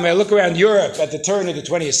Chavetz Chaim, I look around Europe at the turn of the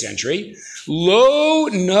 20th century. Lo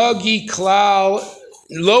nagi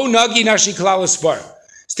nashi klal aspar.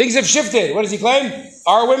 Things have shifted. What does he claim?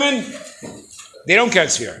 Our women, they don't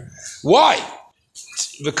count sphere. Why?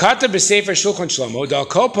 V'kata b'sefer shulchan shlomo dal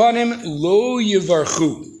kol panim lo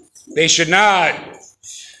yivarchu. They should not.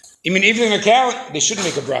 I mean, even in account, they shouldn't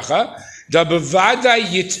make a bracha. Da bevada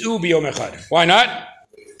yitu b'yom echad. Why not?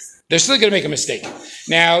 They're still going to make a mistake.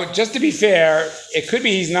 Now, just to be fair, it could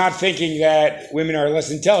be he's not thinking that women are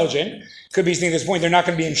less intelligent. Could be he's thinking at this point they're not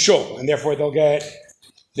going to be in shul, and therefore they'll get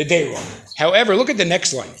the day wrong. However, look at the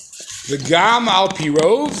next line. V'gam al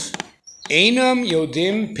pirov einam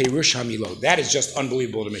yodim perush hamilot. That is just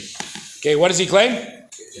unbelievable to me. Okay, what does he claim?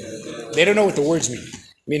 They don't know what the words mean.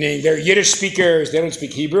 Meaning they're Yiddish speakers, they don't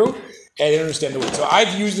speak Hebrew, and they don't understand the words. So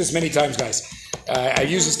I've used this many times, guys. I've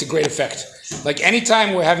used this to great effect. Like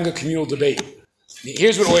anytime we're having a communal debate,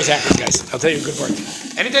 here's what always happens, guys. I'll tell you a good part.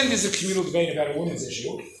 Anytime there's a communal debate about a woman's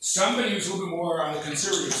issue, somebody who's a little bit more on the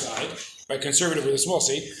conservative side, by conservative with a small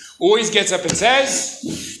c, always gets up and says,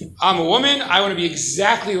 I'm a woman, I want to be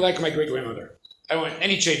exactly like my great-grandmother. I don't want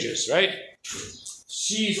any changes, right?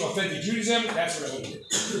 She's authentic Judaism, that's what I want to do.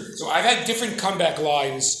 So I've had different comeback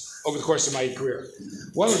lines over the course of my career.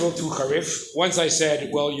 One was a little too charif. Once I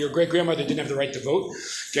said, well, your great-grandmother didn't have the right to vote,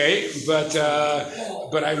 okay? But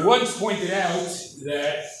I once pointed out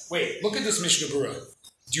that, wait, look at this Mishnah Berurah.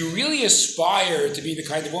 Do you really aspire to be the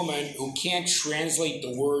kind of woman who can't translate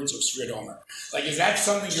the words of Sfirot Omer? Like, is that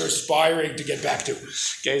something you're aspiring to get back to?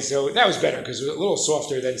 Okay, so that was better because it was a little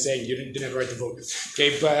softer than saying you didn't have the right to vote.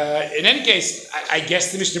 Okay, but in any case, I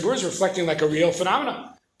guess the Mishnah Berurah is reflecting like a real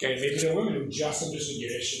phenomenon. Okay, maybe there are women who just understood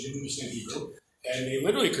Yiddish and didn't understand Hebrew, and they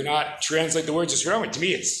literally could not translate the words of Sfirot Omer. To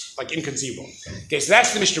me, it's like inconceivable. Okay, so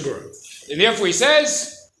that's the Mishnah Berurah. And therefore he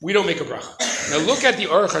says, we don't make a bracha. Now look at the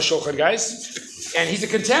Aruch HaShulchan, guys. And he's a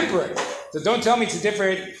contemporary. So don't tell me it's a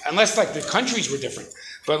different, unless like the countries were different.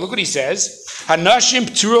 But look what he says. Hanashim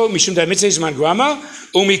p'turo mishum da'mitzvah man grama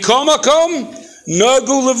u'mikol makom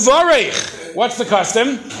nagu levarech. What's the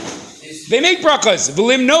custom? They make brachas.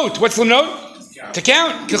 V'lim note. What's the note? To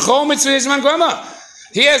count. K'chol mitzvah man grama.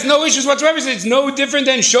 He has no issues whatsoever. It's no different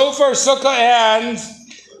than shofar, sukkah, and...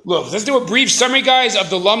 Look, let's do a brief summary, guys, of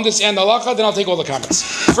the lumdus and the halacha, then I'll take all the comments.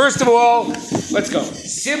 First of all, let's go.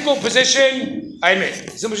 Simple position, I admit.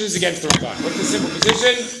 Simple position is against the Ramban. What's the simple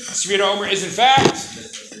position? Sfirot Omer is in fact,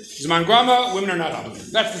 Zman Grama, women are not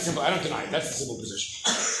obligated. That's the simple, I don't deny it, that's the simple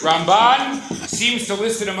position. Ramban seems to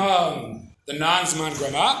list it among the non-Zman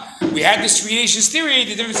Grama. We had this creation's theory,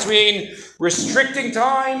 the difference between restricting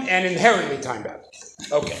time and inherently time-bound.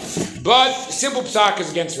 Okay, but simple psak is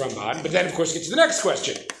against Ramban, but then of course get to the next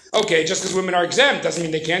question. Okay, just because women are exempt doesn't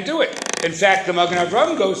mean they can't do it. In fact, the Magen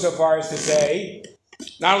Avram goes so far as to say,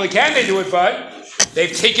 not only can they do it, but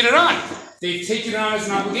they've taken it on. They've taken it on as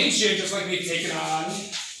an obligation, just like they've taken on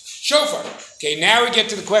shofar. Okay, now we get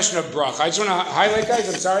to the question of bracha. I just want to highlight, guys,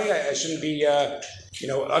 I'm sorry, I shouldn't be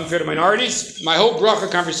unfair to minorities. My whole bracha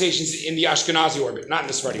conversation is in the Ashkenazi orbit, not in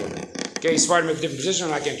the Sephardi orbit. Okay, Sephardim have a different position,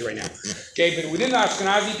 I'm not getting to right now. Okay, but within the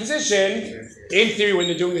Ashkenazi position, in theory, when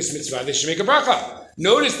they're doing this mitzvah, they should make a bracha.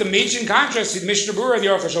 Notice the major contrast to the Mishnah Berurah and the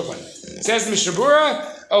Aruch HaShulchan. It says the Mishnah Berurah,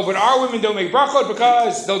 but our women don't make brachot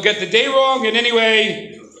because they'll get the day wrong, and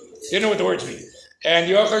anyway, they don't know what the words mean. And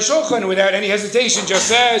the Aruch HaShulchan, without any hesitation, just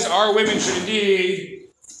says our women should indeed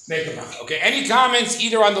make a bracha. Okay, any comments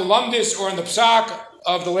either on the lumdis or on the psak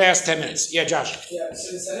of the last 10 minutes? Yeah, Josh. Yeah,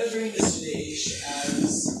 so instead of bringing the Sudeish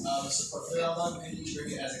as support for the Rambam, maybe you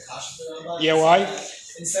bring it as a kasha for the Rambam. Yeah, why?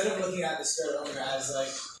 Instead of looking at the Spirit Omer as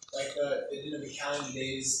like the counting the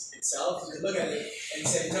days itself, you could look at it and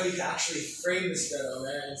say, no, you can actually frame the Spirit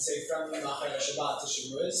Omer and say from Machar Shabbat to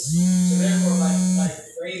Shavuos. So therefore, by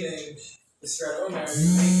framing the Spirit Omer,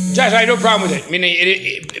 Josh, I have no problem with it. I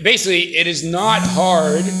mean, basically, it is not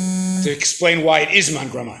hard to explain why it is Man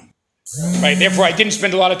Grama. Right? Therefore, I didn't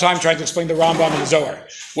spend a lot of time trying to explain the Rambam and the Zohar.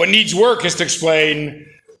 What needs work is to explain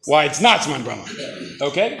why it's not Man Grama.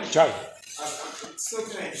 Okay? Charlie. I'm still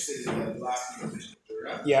kind of interested in the last thing you mentioned.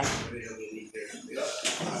 Yeah.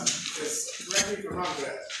 Because correct me if I'm wrong, but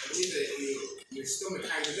I believe that you're still kind of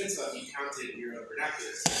convinced if you counted your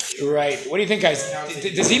vernacular. Right. What do you think, guys?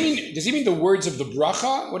 Does he mean the words of the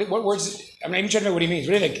bracha? What words? I'm even trying to know what he means.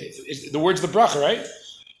 What do you think? It's the words of the bracha, right?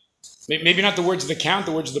 Maybe not the words of the count,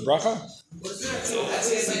 the words of the bracha?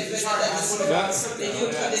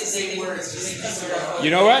 You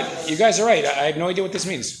know what? You guys are right. I have no idea what this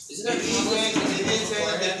means.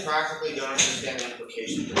 Practically don't understand the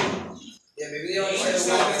implication. Yeah, maybe they don't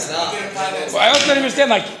understand. Well, I also don't understand,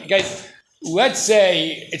 guys, let's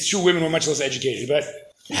say it's true women were much less educated, but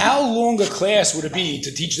how long a class would it be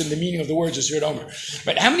to teach them the meaning of the words of Sfirat Omer?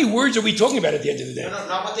 But how many words are we talking about at the end of the day? No,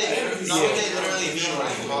 not what they literally mean when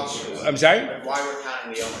they talk to us. I'm sorry? Why we're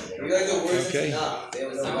counting the Omer. We like the words Okay. enough. They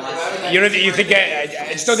don't know why. You think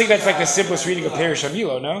I still think that's like the simplest reading of Perish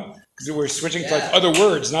Hamilo, no? Because we're switching to other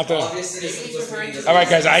words, not the. All right,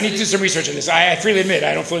 guys, I need to do some research on this. I freely admit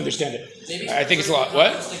I don't fully understand it. I think it's a lot.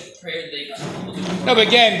 What? No, but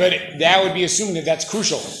that would be assuming that that's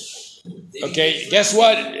crucial. Okay, guess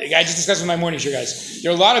what? I just discussed with my morning show, guys.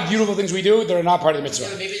 There are a lot of beautiful things we do that are not part of the mitzvah.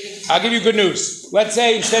 I'll give you good news. Let's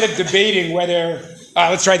say instead of debating whether,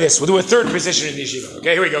 let's try this. We'll do a third position in the yeshiva.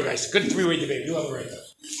 Okay, here we go, guys. Good three-way debate. You love it right now.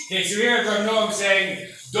 Okay, so here I'm saying,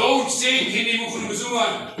 don't say Hindi Mukhun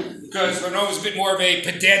Muzuman, because Rano is a bit more of a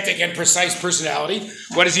pedantic and precise personality.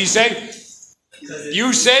 What does he say?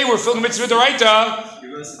 You say we're filling the mitzvah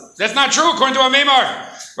d'oraita. That's not true according to our Meimar.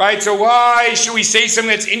 Right, so why should we say something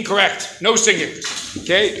that's incorrect? No singing.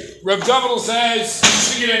 Okay, Rav Davidel says,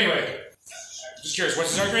 sing it anyway. Just curious,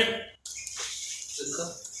 what's his argument?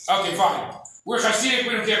 Okay, fine. We're Hasidic,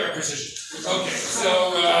 we don't care about precision. Okay,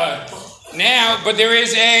 so now, but there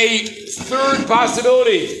is a third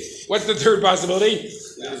possibility. What's the third possibility?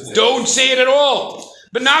 Don't say it at all.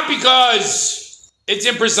 But not because it's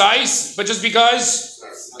imprecise, but just because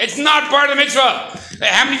it's not part of the mitzvah.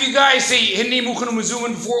 How many of you guys say Hindi Mukhun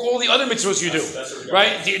Muzuman before all the other mitzvahs you do?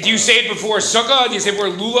 Right? Do you say it before Sukkah? Do you say it before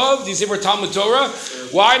Lulav? Do you say it before Talmud Torah?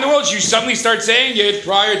 Why in the world should you suddenly start saying it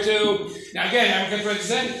prior to? Now again, I'm going to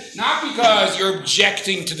say not because you're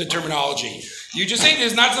objecting to the terminology. You just say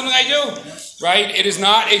this is not something I do. Right? It is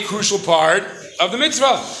not a crucial part of the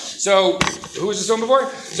mitzvah. So, who was this one before?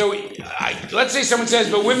 So, let's say someone says,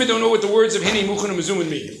 but women don't know what the words of Hindi Mukhun Muzuman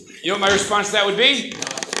mean. You know what my response to that would be?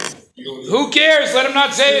 Who cares? Let them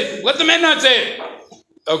not say it. Let the men not say it.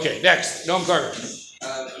 Okay, next. Noam Carter.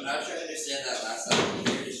 I'm not sure I understand that last time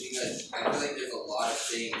either, just because I feel like there's a lot of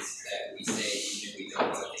things that we say even if we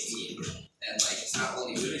don't know what they mean. And it's not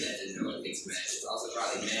only women that didn't know what things meant, it's also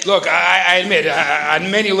probably men. Look, I admit,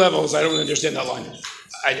 on many levels, I don't understand that line.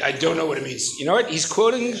 I don't know what it means. You know what? He's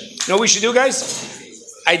quoting, you know what we should do, guys?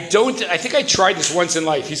 I think I tried this once in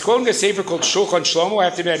life. He's quoting a sefer called Shulchan Shlomo. I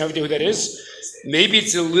have to admit, I have no idea who that is. Maybe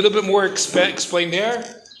it's a little bit more explained there,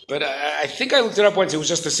 but I think I looked it up once. It was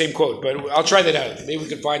just the same quote, but I'll try that out. Maybe we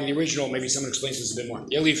can find the original. Maybe someone explains this a bit more.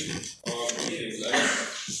 Yeah, leave.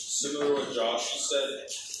 Similar to what Josh said,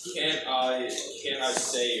 you can't can I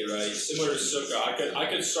say, right, similar to Sukkah, I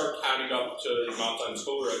could start counting up to Matan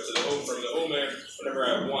Torah, from the Omer, whenever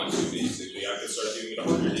I want to, basically. I could start doing it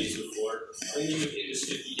 100 days before. Only within this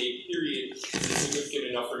 50-day period is it significant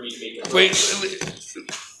enough for me to make it. Wait,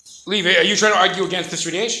 leave it. Are you trying to argue against this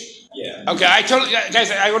radiation? Yeah. Okay,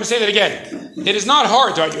 guys, I want to say that again. It is not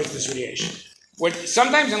hard to argue against this radiation.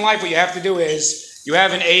 Sometimes in life what you have to do is, you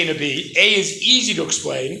have an A and a B. A is easy to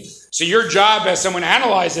explain. So your job as someone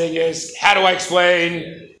analyzing is, how do I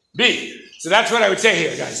explain B? So that's what I would say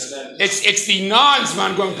here, guys. It's the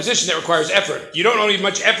non-Zman growing position that requires effort. You don't need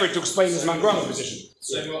much effort to explain the Zman growing position.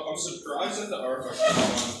 So I'm surprised that the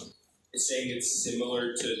Arfa is saying it's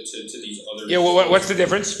similar to these other. Yeah, well, what's the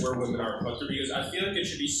difference? Where women are putter, because I feel like it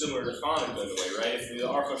should be similar to Hanukkah in a way, right? If the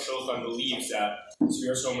Arfa Shulchan believes that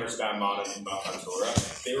Sphere Somer is Bamman and Matan Torah,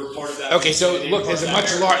 they were part of that. Okay, so look, there's a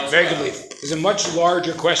much There's a much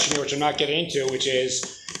larger question here, which I'm not getting into, which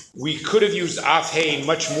is we could have used Afhein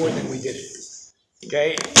much more than we did.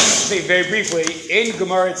 Okay, say very briefly in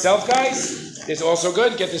Gemara itself, guys. This is also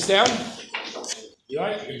good. Get this down. You all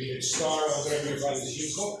right? You're gonna be a star or whatever you're finding this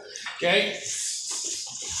useful. Okay.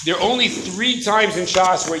 There are only 3 times in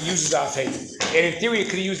Shas where it uses Afhein. And in theory, it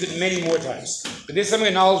could have used it many more times. But this is something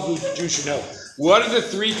a knowledgeable Jew should know. What are the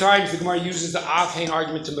 3 times the Gemara uses the Afhein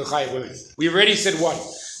argument to Mechayev women? We already said 1.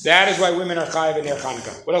 That is why women are Chayev in their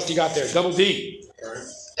Hanukkah. What else do you got there? Double D.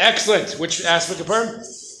 Excellent. Which aspect of Purim?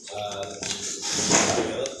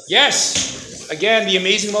 Yes. Again, the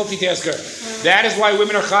amazing multitasker. That is why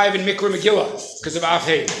women are Chayev in Mikra Megillah, because of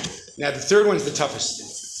Afhein. Now, the 3rd one's the toughest.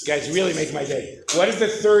 You guys really make my day. What is the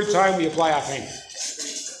 3rd time we apply Afhein?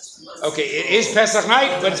 Okay, it is Pesach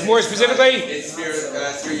night, but it's more specifically? It's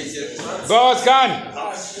Boaz Khan.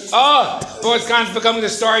 Boaz Khan's becoming the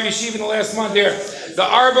star of Yeshiva in the last month here. The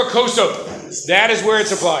Arba Kosov. That is where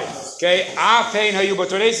it's applied. Okay, Afhein Hayu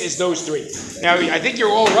Batones is those 3. Now, I think you're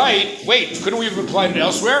all right. Wait, couldn't we have applied it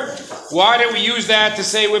elsewhere? Why didn't we use that to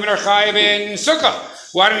say women are Chayev in Sukkah?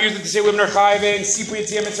 Why don't we use it to say women are Chayev in Sipu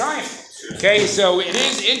Yetziat Mitzrayim? Okay, so it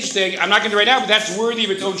is interesting. I'm not going to do it right now, but that's worthy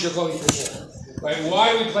of its own shirkoli for sure. Right?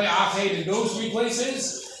 Why do we play Afhein in those 3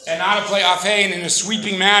 places and not to play Afhein in a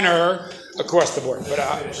sweeping manner across the board? But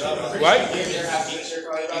what?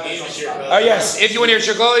 Oh yes, if you want to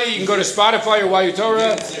hear shirkoli, you can go to Spotify or YU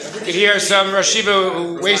Torah. You can hear some Rosh Yeshiva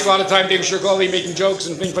who waste a lot of time doing shirkoli, making jokes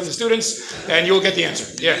and making fun of the students, and you'll get the answer.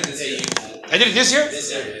 Yeah. I did it this year?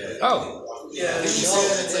 Oh. Yeah,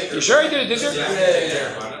 you sure I did it this year?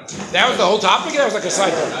 Yeah. That was the whole topic? That was like a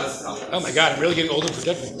side topic. Oh my God, I'm really getting older and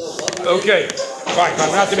forgetful. Okay, fine,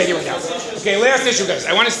 we're not debating right now. Okay, last issue, guys.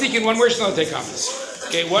 I want to sneak in one word, so I'll take comments.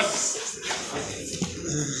 Okay, what?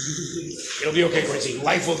 It'll be okay, Gracie.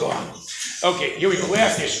 Life will go on. Okay, here we go.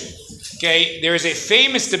 Last issue. Okay, there is a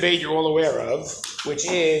famous debate you're all aware of, which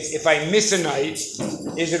is, if I miss a night,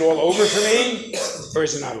 is it all over for me, or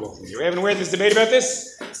is it not all over for me? We haven't aware of this debate about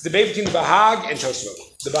this? It's a debate between the Bahag and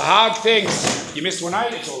Tosfot. The Bahag thinks, you missed one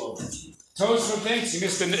night, it's all over. Tosfot thinks, you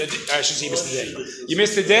missed the day. You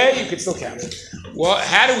missed the day, you can still count. Well,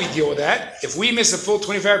 how do we deal with that? If we miss a full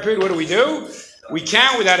 24-hour period, what do? We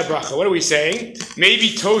count without a bracha. What are we saying? Maybe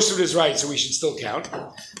Tosfot is right, so we should still count.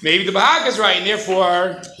 Maybe the Bahag is right, and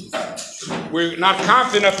therefore we're not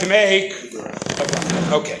confident enough to make a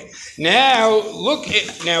bracha. Okay. Now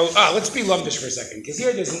let's be lumdish for a second, because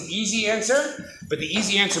here there's an easy answer, but the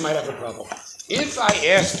easy answer might have a problem. If I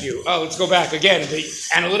ask you, let's go back again. The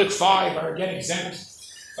analytic 5 are again exempt.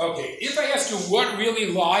 Okay. If I ask you what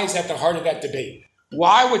really lies at the heart of that debate,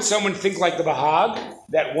 why would someone think like the Bahag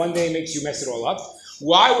that one day makes you mess it all up?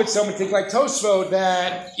 Why would someone think like Tosfot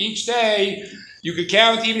that each day you could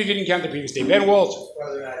count even if you didn't count the previous day? Ben Walt.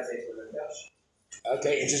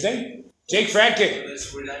 Okay, interesting. Jake Franken.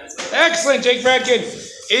 Excellent, Jake Franken.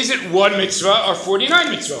 Is it 1 mitzvah or 49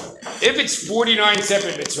 mitzvah? If it's 49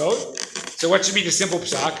 separate mitzvot, so what should be the simple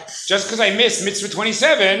psak? Just because I missed mitzvah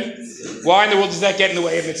 27, why in the world does that get in the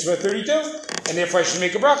way of mitzvah 32? And therefore I should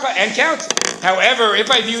make a bracha and count. However, if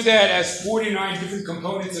I view that as 49 different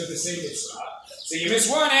components of the same mitzvah, so you miss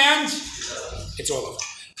one and it's all over.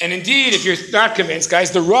 And indeed, if you're not convinced,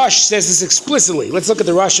 guys, the Rosh says this explicitly. Let's look at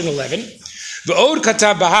the Rosh in 11. V'od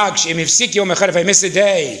katav bahag she'im hifsik yom echad, if I miss a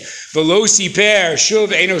day, v'lo siper shuv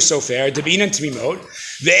eino sofer debinan tmimot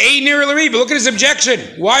ve'ein nir l'ri. But look at his objection.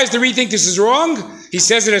 Why does the Reed think this is wrong? He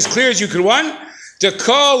says it as clear as you could want. To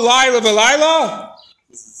call laila v'laila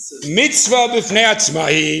mitzvah b'fnei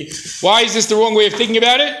atzmahi. Why is this the wrong way of thinking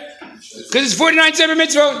about it? Because it's 49 separate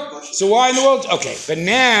mitzvot. So why in the world? Okay, but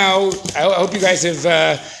now I hope you guys have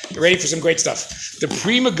ready for some great stuff. The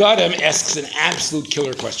Prima Gadam asks an absolute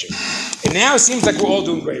killer question. And now it seems like we're all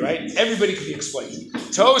doing great, right? Everybody can be explained.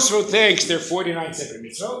 Tosfot thinks there are 49 separate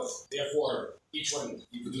mitzvot, therefore each one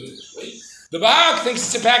you can do it this way. The Bahag thinks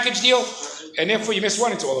it's a package deal, and therefore you miss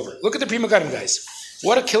one, it's all over. Look at the Prima Gadim, guys.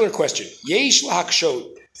 What a killer question. Yesh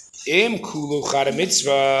lahakshot im kulu chada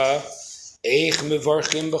mitzvah eich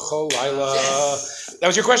mevarchim b'chol laila. That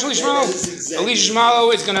was your question, Elisha Malo? Elisha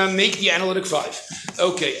Malo is going to make the analytic 5.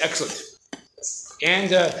 Okay, excellent.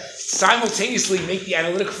 And simultaneously make the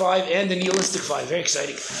analytic 5 and the nihilistic 5. Very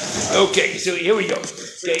exciting. Okay, so here we go.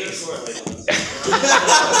 Okay.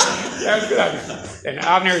 That was good. And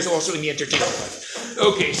Avner is also in the entertainment 5.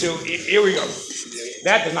 Okay, so here we go.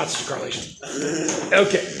 That is not such a correlation.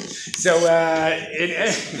 Okay, so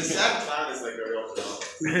the sad plan is like very often.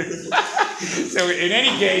 So in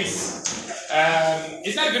any case,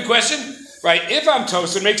 isn't that a good question? Right, if I'm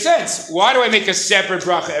toast, it makes sense. Why do I make a separate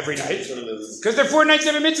bracha every night? Because they're 49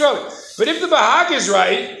 separate mitzvot. But if the Bahag is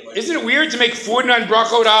right, isn't it weird to make 49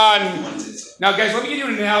 brachot on... Now guys, let me give you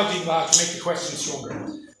an analogy, Bahag, to make the question stronger.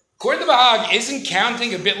 According to the Bahag, isn't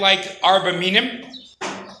counting a bit like Arba Minim?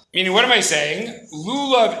 Meaning, what am I saying?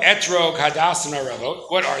 Lulav, Etrog, Hadas, and Aravot.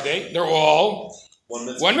 What are they? They're all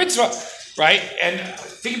one mitzvah. Right? And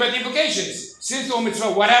think about the implications. Since all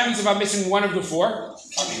mitzvah, what happens if I'm missing one of the 4?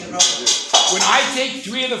 When I take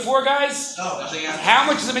 3 of the 4 guys, how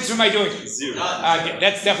much of the mitzvah am I doing? 0.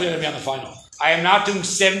 That's definitely going to be on the final. I am not doing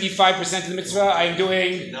 75% of the mitzvah. I am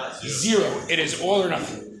doing 0. It is all or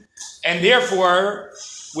nothing. And therefore,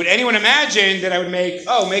 would anyone imagine that I would make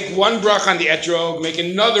one brach on the etrog, make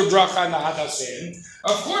another brach on the hadasim?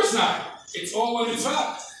 Of course not. It's all one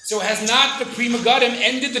mitzvah. So has not the Prima Gadim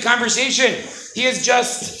ended the conversation? He has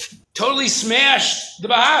just totally smashed the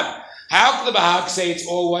Bahag. How can the Bahag say it's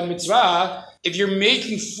all one mitzvah if you're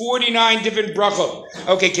making 49 different brachot?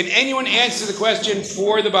 Okay, can anyone answer the question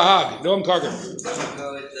for the Bahag? Noam Karger. I'm going to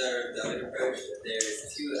go with the other approach.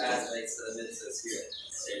 There's 2 aspects of the mitzvah sphere.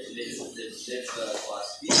 There's the mitzvah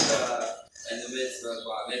Sphira and the mitzvah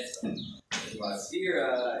mitzvah. The Sphira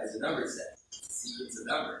is a number set. It's a sequence of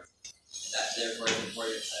numbers. That therefore is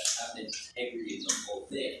important to have the integrity of the whole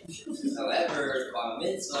thing. However, Bar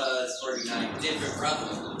Mitzvah is 49 different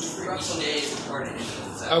brachot. Brachot day is important.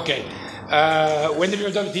 Okay. When did we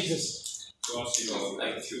done to teach this?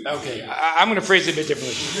 Okay. I'm going to phrase it a bit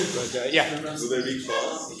differently. But, yeah. Will there be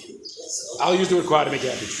clause? I'll use the word quad to make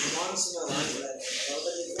it happen.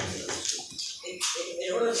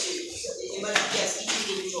 In order to, you might guess each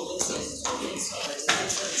individual mitzvah is its own mitzvah, but it's a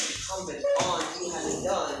mitzvah that's incumbent on you having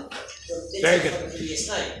done the mitzvah from the previous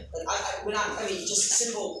night. Like I mean, just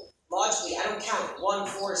simple, logically, I don't count 1,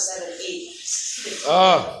 4, 7, 8. 6.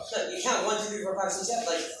 No, you count 1, 2, 3, 4, 5, 6, 7.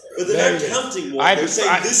 Like, but they're not counting one. They're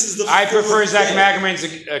saying this is the. I prefer Zach Magaman's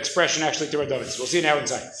expression actually to Radonis. We'll see now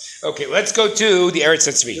inside. Okay, let's go to the Eretz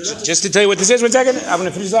Tzvi. Just to tell you what this is, 1 second. I'm going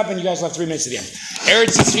to finish it up, and you guys will have 3 minutes to the end.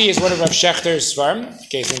 Eretz Tzvi is one of Rav Shechter's farm.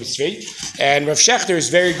 Okay, his name is Tzvi, and Rav Shechter is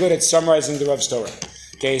very good at summarizing the Rav's Torah.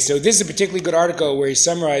 Okay, so this is a particularly good article where he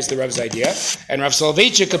summarized the Rav's idea, and Rav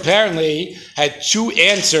Soloveitchik apparently had 2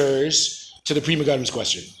 answers to the Prima Gadim's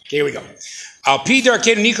question. Okay, here we go. Al pi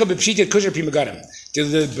darkeinu nichol b'pshitat kusher Prima Gadim. To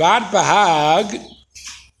the Bad Bahag.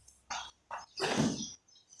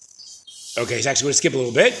 Okay, he's actually going to skip a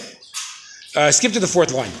little bit. Skip to the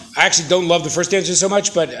 4th line. I actually don't love the first answer so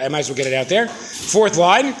much, but I might as well get it out there. 4th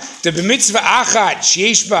line. The b'mitzvah achat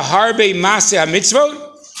sheyesh ba harbe maseh ha-mitzvot.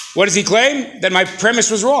 What does he claim? That my premise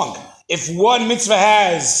was wrong. If one mitzvah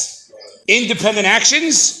has independent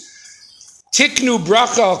actions, tiknu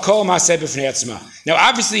bracha al kol maseh b'fnei atzma. Now,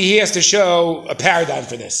 obviously, he has to show a paradigm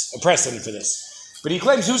for this, a precedent for this. But he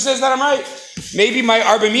claims, who says that I'm right? Maybe my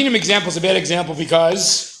Arba Minim example is a bad example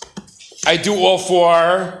because I do all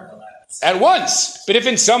 4 at once. But if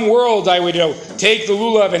in some world I would take the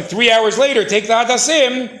lulav and 3 hours later take the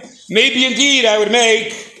hadasim, maybe indeed I would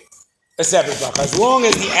make a separate bracha. As long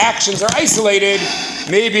as the actions are isolated,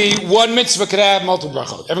 maybe one mitzvah could have multiple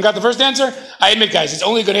brachot. Haven't got the first answer? I admit, guys, it's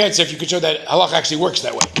only a good answer if you could show that halach actually works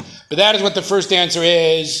that way. But that is what the first answer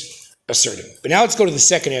is asserting. But now let's go to the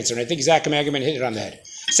second answer, and I think Zach Magaman hit it on the head.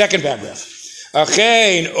 Second paragraph. I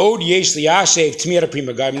can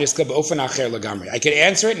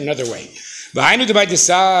answer it another way.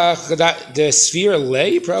 The sphere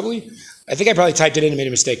lay, probably. I think I probably typed it in and made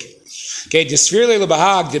a mistake. Okay, the sphere lay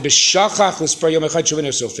lebahag, the b'shachach l'spar yom echad shuvin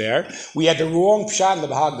sofer. We had the wrong pshat in the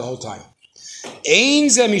bahag the whole time.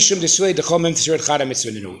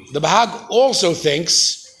 The bahag also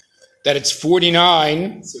thinks that it's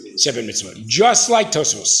 49 separate mitzvot, just like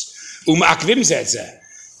Tosfos. U'ma'akvim zeh.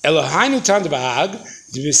 Eloheinu tam the bahag,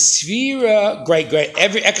 the sphere, great,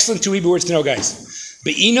 excellent 2 Hebrew words to know, guys.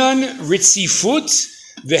 Be'inon ritzifut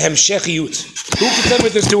the hemshechiyut. Who can tell me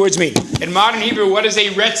what those two words mean? In modern Hebrew, what is a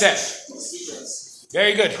retzef?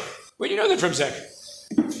 Very good. Where do you know that from, Zach?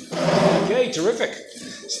 Okay, terrific.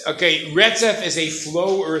 Okay, retzef is a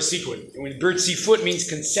flow or a sequence. And when bertzifut means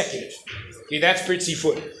consecutive. Okay, that's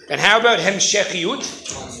bertzifut. And how about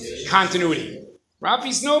hemshechiyut? Continuity.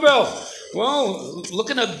 Rafi Snowbell. Well,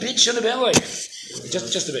 looking a bitch on the belly.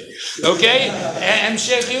 Just a bit. Okay?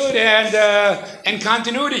 Hemshechiyut and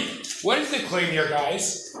continuity. What is the claim here,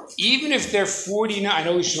 guys? Even if they're 49, I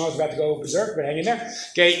know Shmuel's about to go berserk, but hang in there.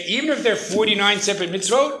 Okay, even if they're 49 separate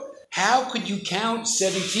mitzvot, how could you count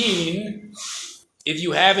 17 if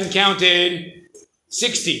you haven't counted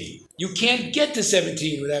 16? You can't get to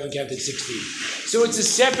 17 without having counted 16. So it's a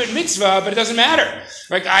separate mitzvah, but it doesn't matter.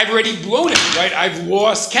 Right? I've already blown it, right? I've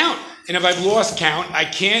lost count. And if I've lost count, I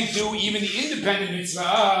can't do even the independent mitzvah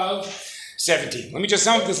of 17. Let me just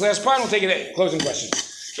sum up this last part and we'll take it. Closing question.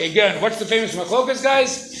 Okay, good. What's the famous machlokas,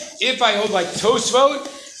 guys? If I hold like Tosfot,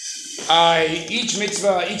 each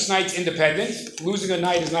mitzvah, each night's independent. Losing a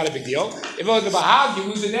night is not a big deal. If I hold the Bahag, you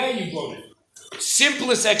lose a day, you've blown it.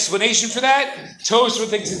 Simplest explanation for that, Tosfot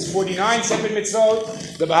thinks it's 49 separate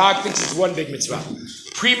mitzvot. The Bahag thinks it's one big mitzvah.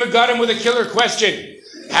 Prima got him with a killer question.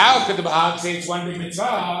 How could the Bahag say it's one big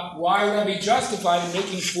mitzvah? Why would I be justified in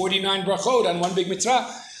making 49 brachot on one big mitzvah?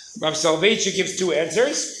 Rav Soloveitchik gives two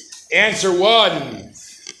answers. Answer one.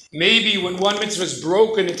 Maybe when one mitzvah is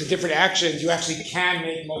broken into different actions, you actually can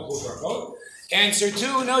make multiple brachot. Answer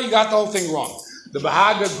two, no, you got the whole thing wrong. The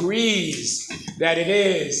Bahag agrees that it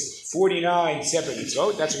is 49 separate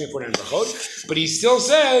mitzvot. That's 49 brachot. But he still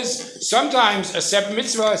says sometimes a separate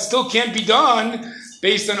mitzvah still can't be done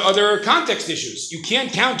based on other context issues. You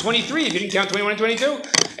can't count 23 if you didn't count 21 and 22.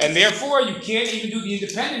 And therefore, you can't even do the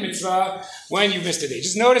independent mitzvah when you missed a day.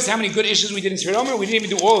 Just notice how many good issues we did in Sfirot Omer. We didn't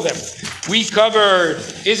even do all of them. We covered,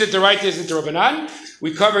 is it the right, is it the Rabbanan?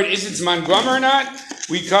 We covered, is it Zman Gomer or not?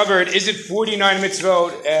 We covered, is it 49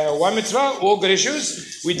 mitzvot, one mitzvah? All good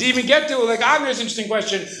issues. We didn't even get to, like, Agner's interesting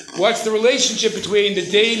question, what's the relationship between the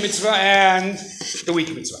day mitzvah and the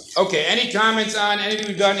week mitzvah? Okay, any comments on anything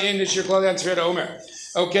we've done in the Shir Klal on Sfirot Omer?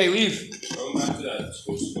 Okay, leave. Going back to that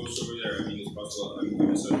source over there, I mean, it's possible, I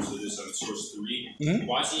misunderstood this on source 3. Mm-hmm.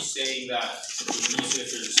 Why is he saying that the reason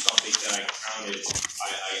if there's something that I counted,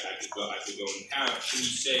 I could go and count? Can you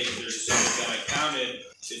say there's something that I counted?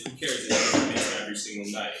 Because who cares? It's every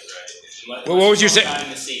single night, right? Well, what was you saying? Not in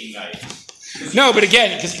the same night. No, but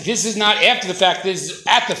again, because this is not after the fact, this is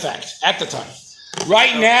at the fact, at the time.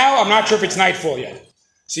 Right now, I'm not sure if it's nightfall yet.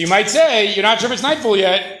 So you might say, you're not sure if it's nightfall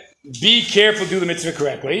yet. Be careful, do the mitzvah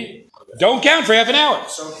correctly. Don't count for half an hour.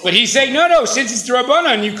 But he's saying, no, since it's the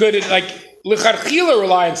Rabbanan, you could, like, l'charchila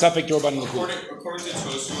rely on Safek to Rabbanan. According to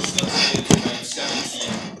Tosfos, let's say it's night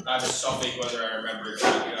 17, I have a Safek whether I remember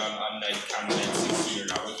on night counting night 16 or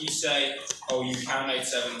not. Would you say, oh, you count night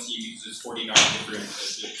 17 because it's 49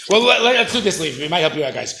 different... Well, let's do this, Leave. It might help you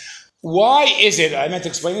out, guys. Why is it, I meant to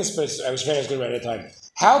explain this, but I was afraid I was going to run out of time.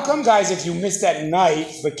 How come, guys, if you miss that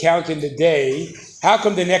night but count in the day, how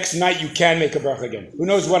come the next night you can make a bracha again? Who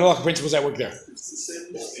knows what halacha principles that work there?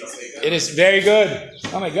 It is very good.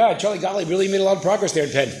 Oh my God, Charlie Gottlieb really made a lot of progress there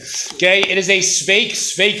in Penn. Okay, it is a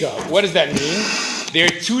sveika. What does that mean? There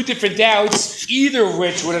are two different doubts, either of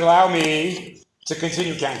which would allow me to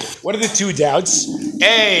continue counting. What are the two doubts?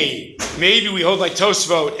 A, maybe we hold like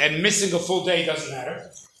Tosfot and missing a full day doesn't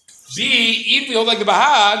matter. B, if we hold like the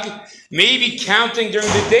Bahag, maybe counting during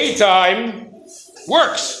the daytime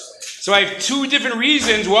works. So I have two different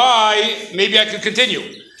reasons why maybe I could continue.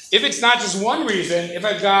 If it's not just one reason, if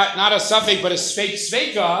I've got not a Safek but a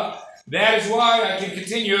Sveika, that is why I can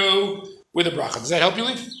continue with a bracha. Does that help you,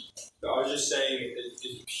 Lee? No, I was just saying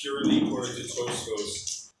it's purely according to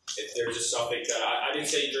Tosfos. If there's a Safek that I didn't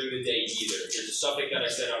say during the day either. There's a Safek that I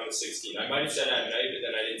said on the 16th. I might have said at night, but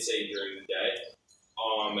then I didn't say during the day.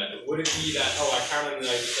 Would it be that, I counted the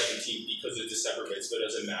night of 17 because it's a separate mitzvah,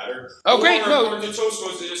 doesn't matter? Oh, great, no.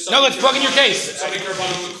 No, let's plug in your case. I think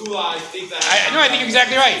I think you're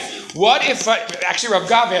exactly right. What if, actually Rav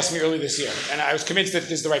Gav asked me earlier this year, and I was convinced that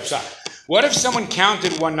this is the right shot. What if someone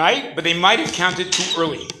counted one night, but they might have counted too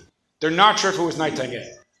early? They're not sure if it was nighttime yet.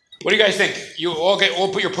 What do you guys think? You all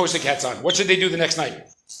put your post-it hats on. What should they do the next night?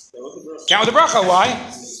 Count with the bracha.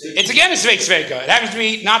 Why? It's again a sveika. It happens to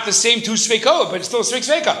be not the same two sveikot, but it's still a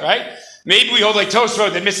sveika, right? Maybe we hold like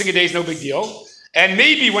Tosfot that missing a day is no big deal. And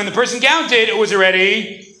maybe when the person counted, it was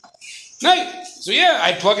already night. So yeah,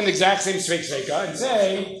 I'd plug in the exact same sveika and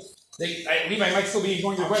say, I might still be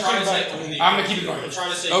going to the question, but I'm going to keep it going. I'm trying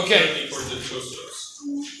to say okay.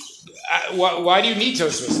 Why do you need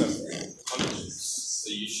Tosfos though?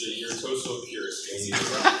 You're a Tosfot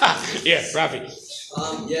purist. Yeah, Rafi.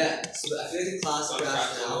 Yeah, so I feel like the classic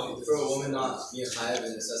rationale for a woman not being chayav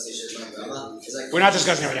in association with my grandma is like. We're not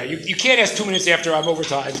discussing it right now. You can't ask 2 minutes after I'm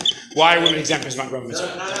overtime why are women exempt from Zman Grama No, Mitzvah.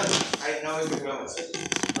 I know where you're going with it.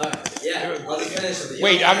 Yeah, I'll just finish with it.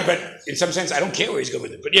 Wait, but in some sense, I don't care where he's going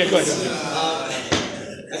with it. But yeah, go ahead.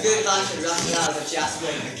 I feel like classic rationale is that she has to be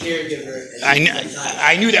like a caregiver.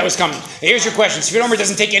 I knew that was coming. Here's your question. Sfira Omer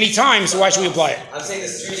doesn't take any time, so why should we apply it? I'm saying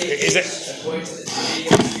this 3 days. Is it? According to the 3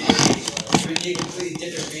 days, a completely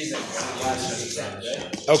different reason why she should be exempt,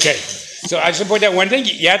 right? Okay. So I just point out one thing.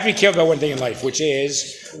 You have to be careful about one thing in life, which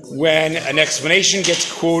is when an explanation gets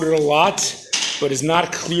quoted a lot, but is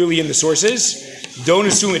not clearly in the sources, don't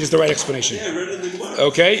assume it is the right explanation. Yeah, I read it in the Gemara.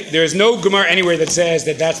 Okay? There is no Gemara anywhere that says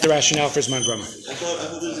that that's the rationale for Zman Grama. I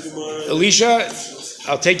thought there was a Gemara. Alicia,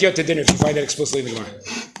 I'll take you out to dinner if you find that explicitly in the Gemara.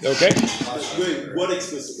 Okay? Wait, what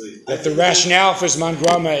explicitly? That the rationale for Zman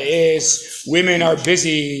Grama is women are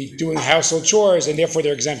busy doing household chores and therefore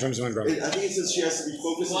they're exempt from Zman Grama. I think it says she has to be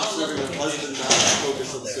focused on serving her husband, not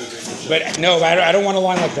focused on serving her. But no, I don't want a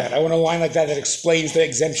line like that. I want a line like that that explains the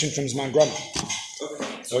exemption from Zman Grama.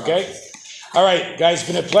 Okay? All right, guys,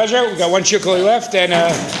 it's been a pleasure. We've got one shir left, and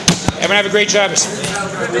everyone have a great Shabbos.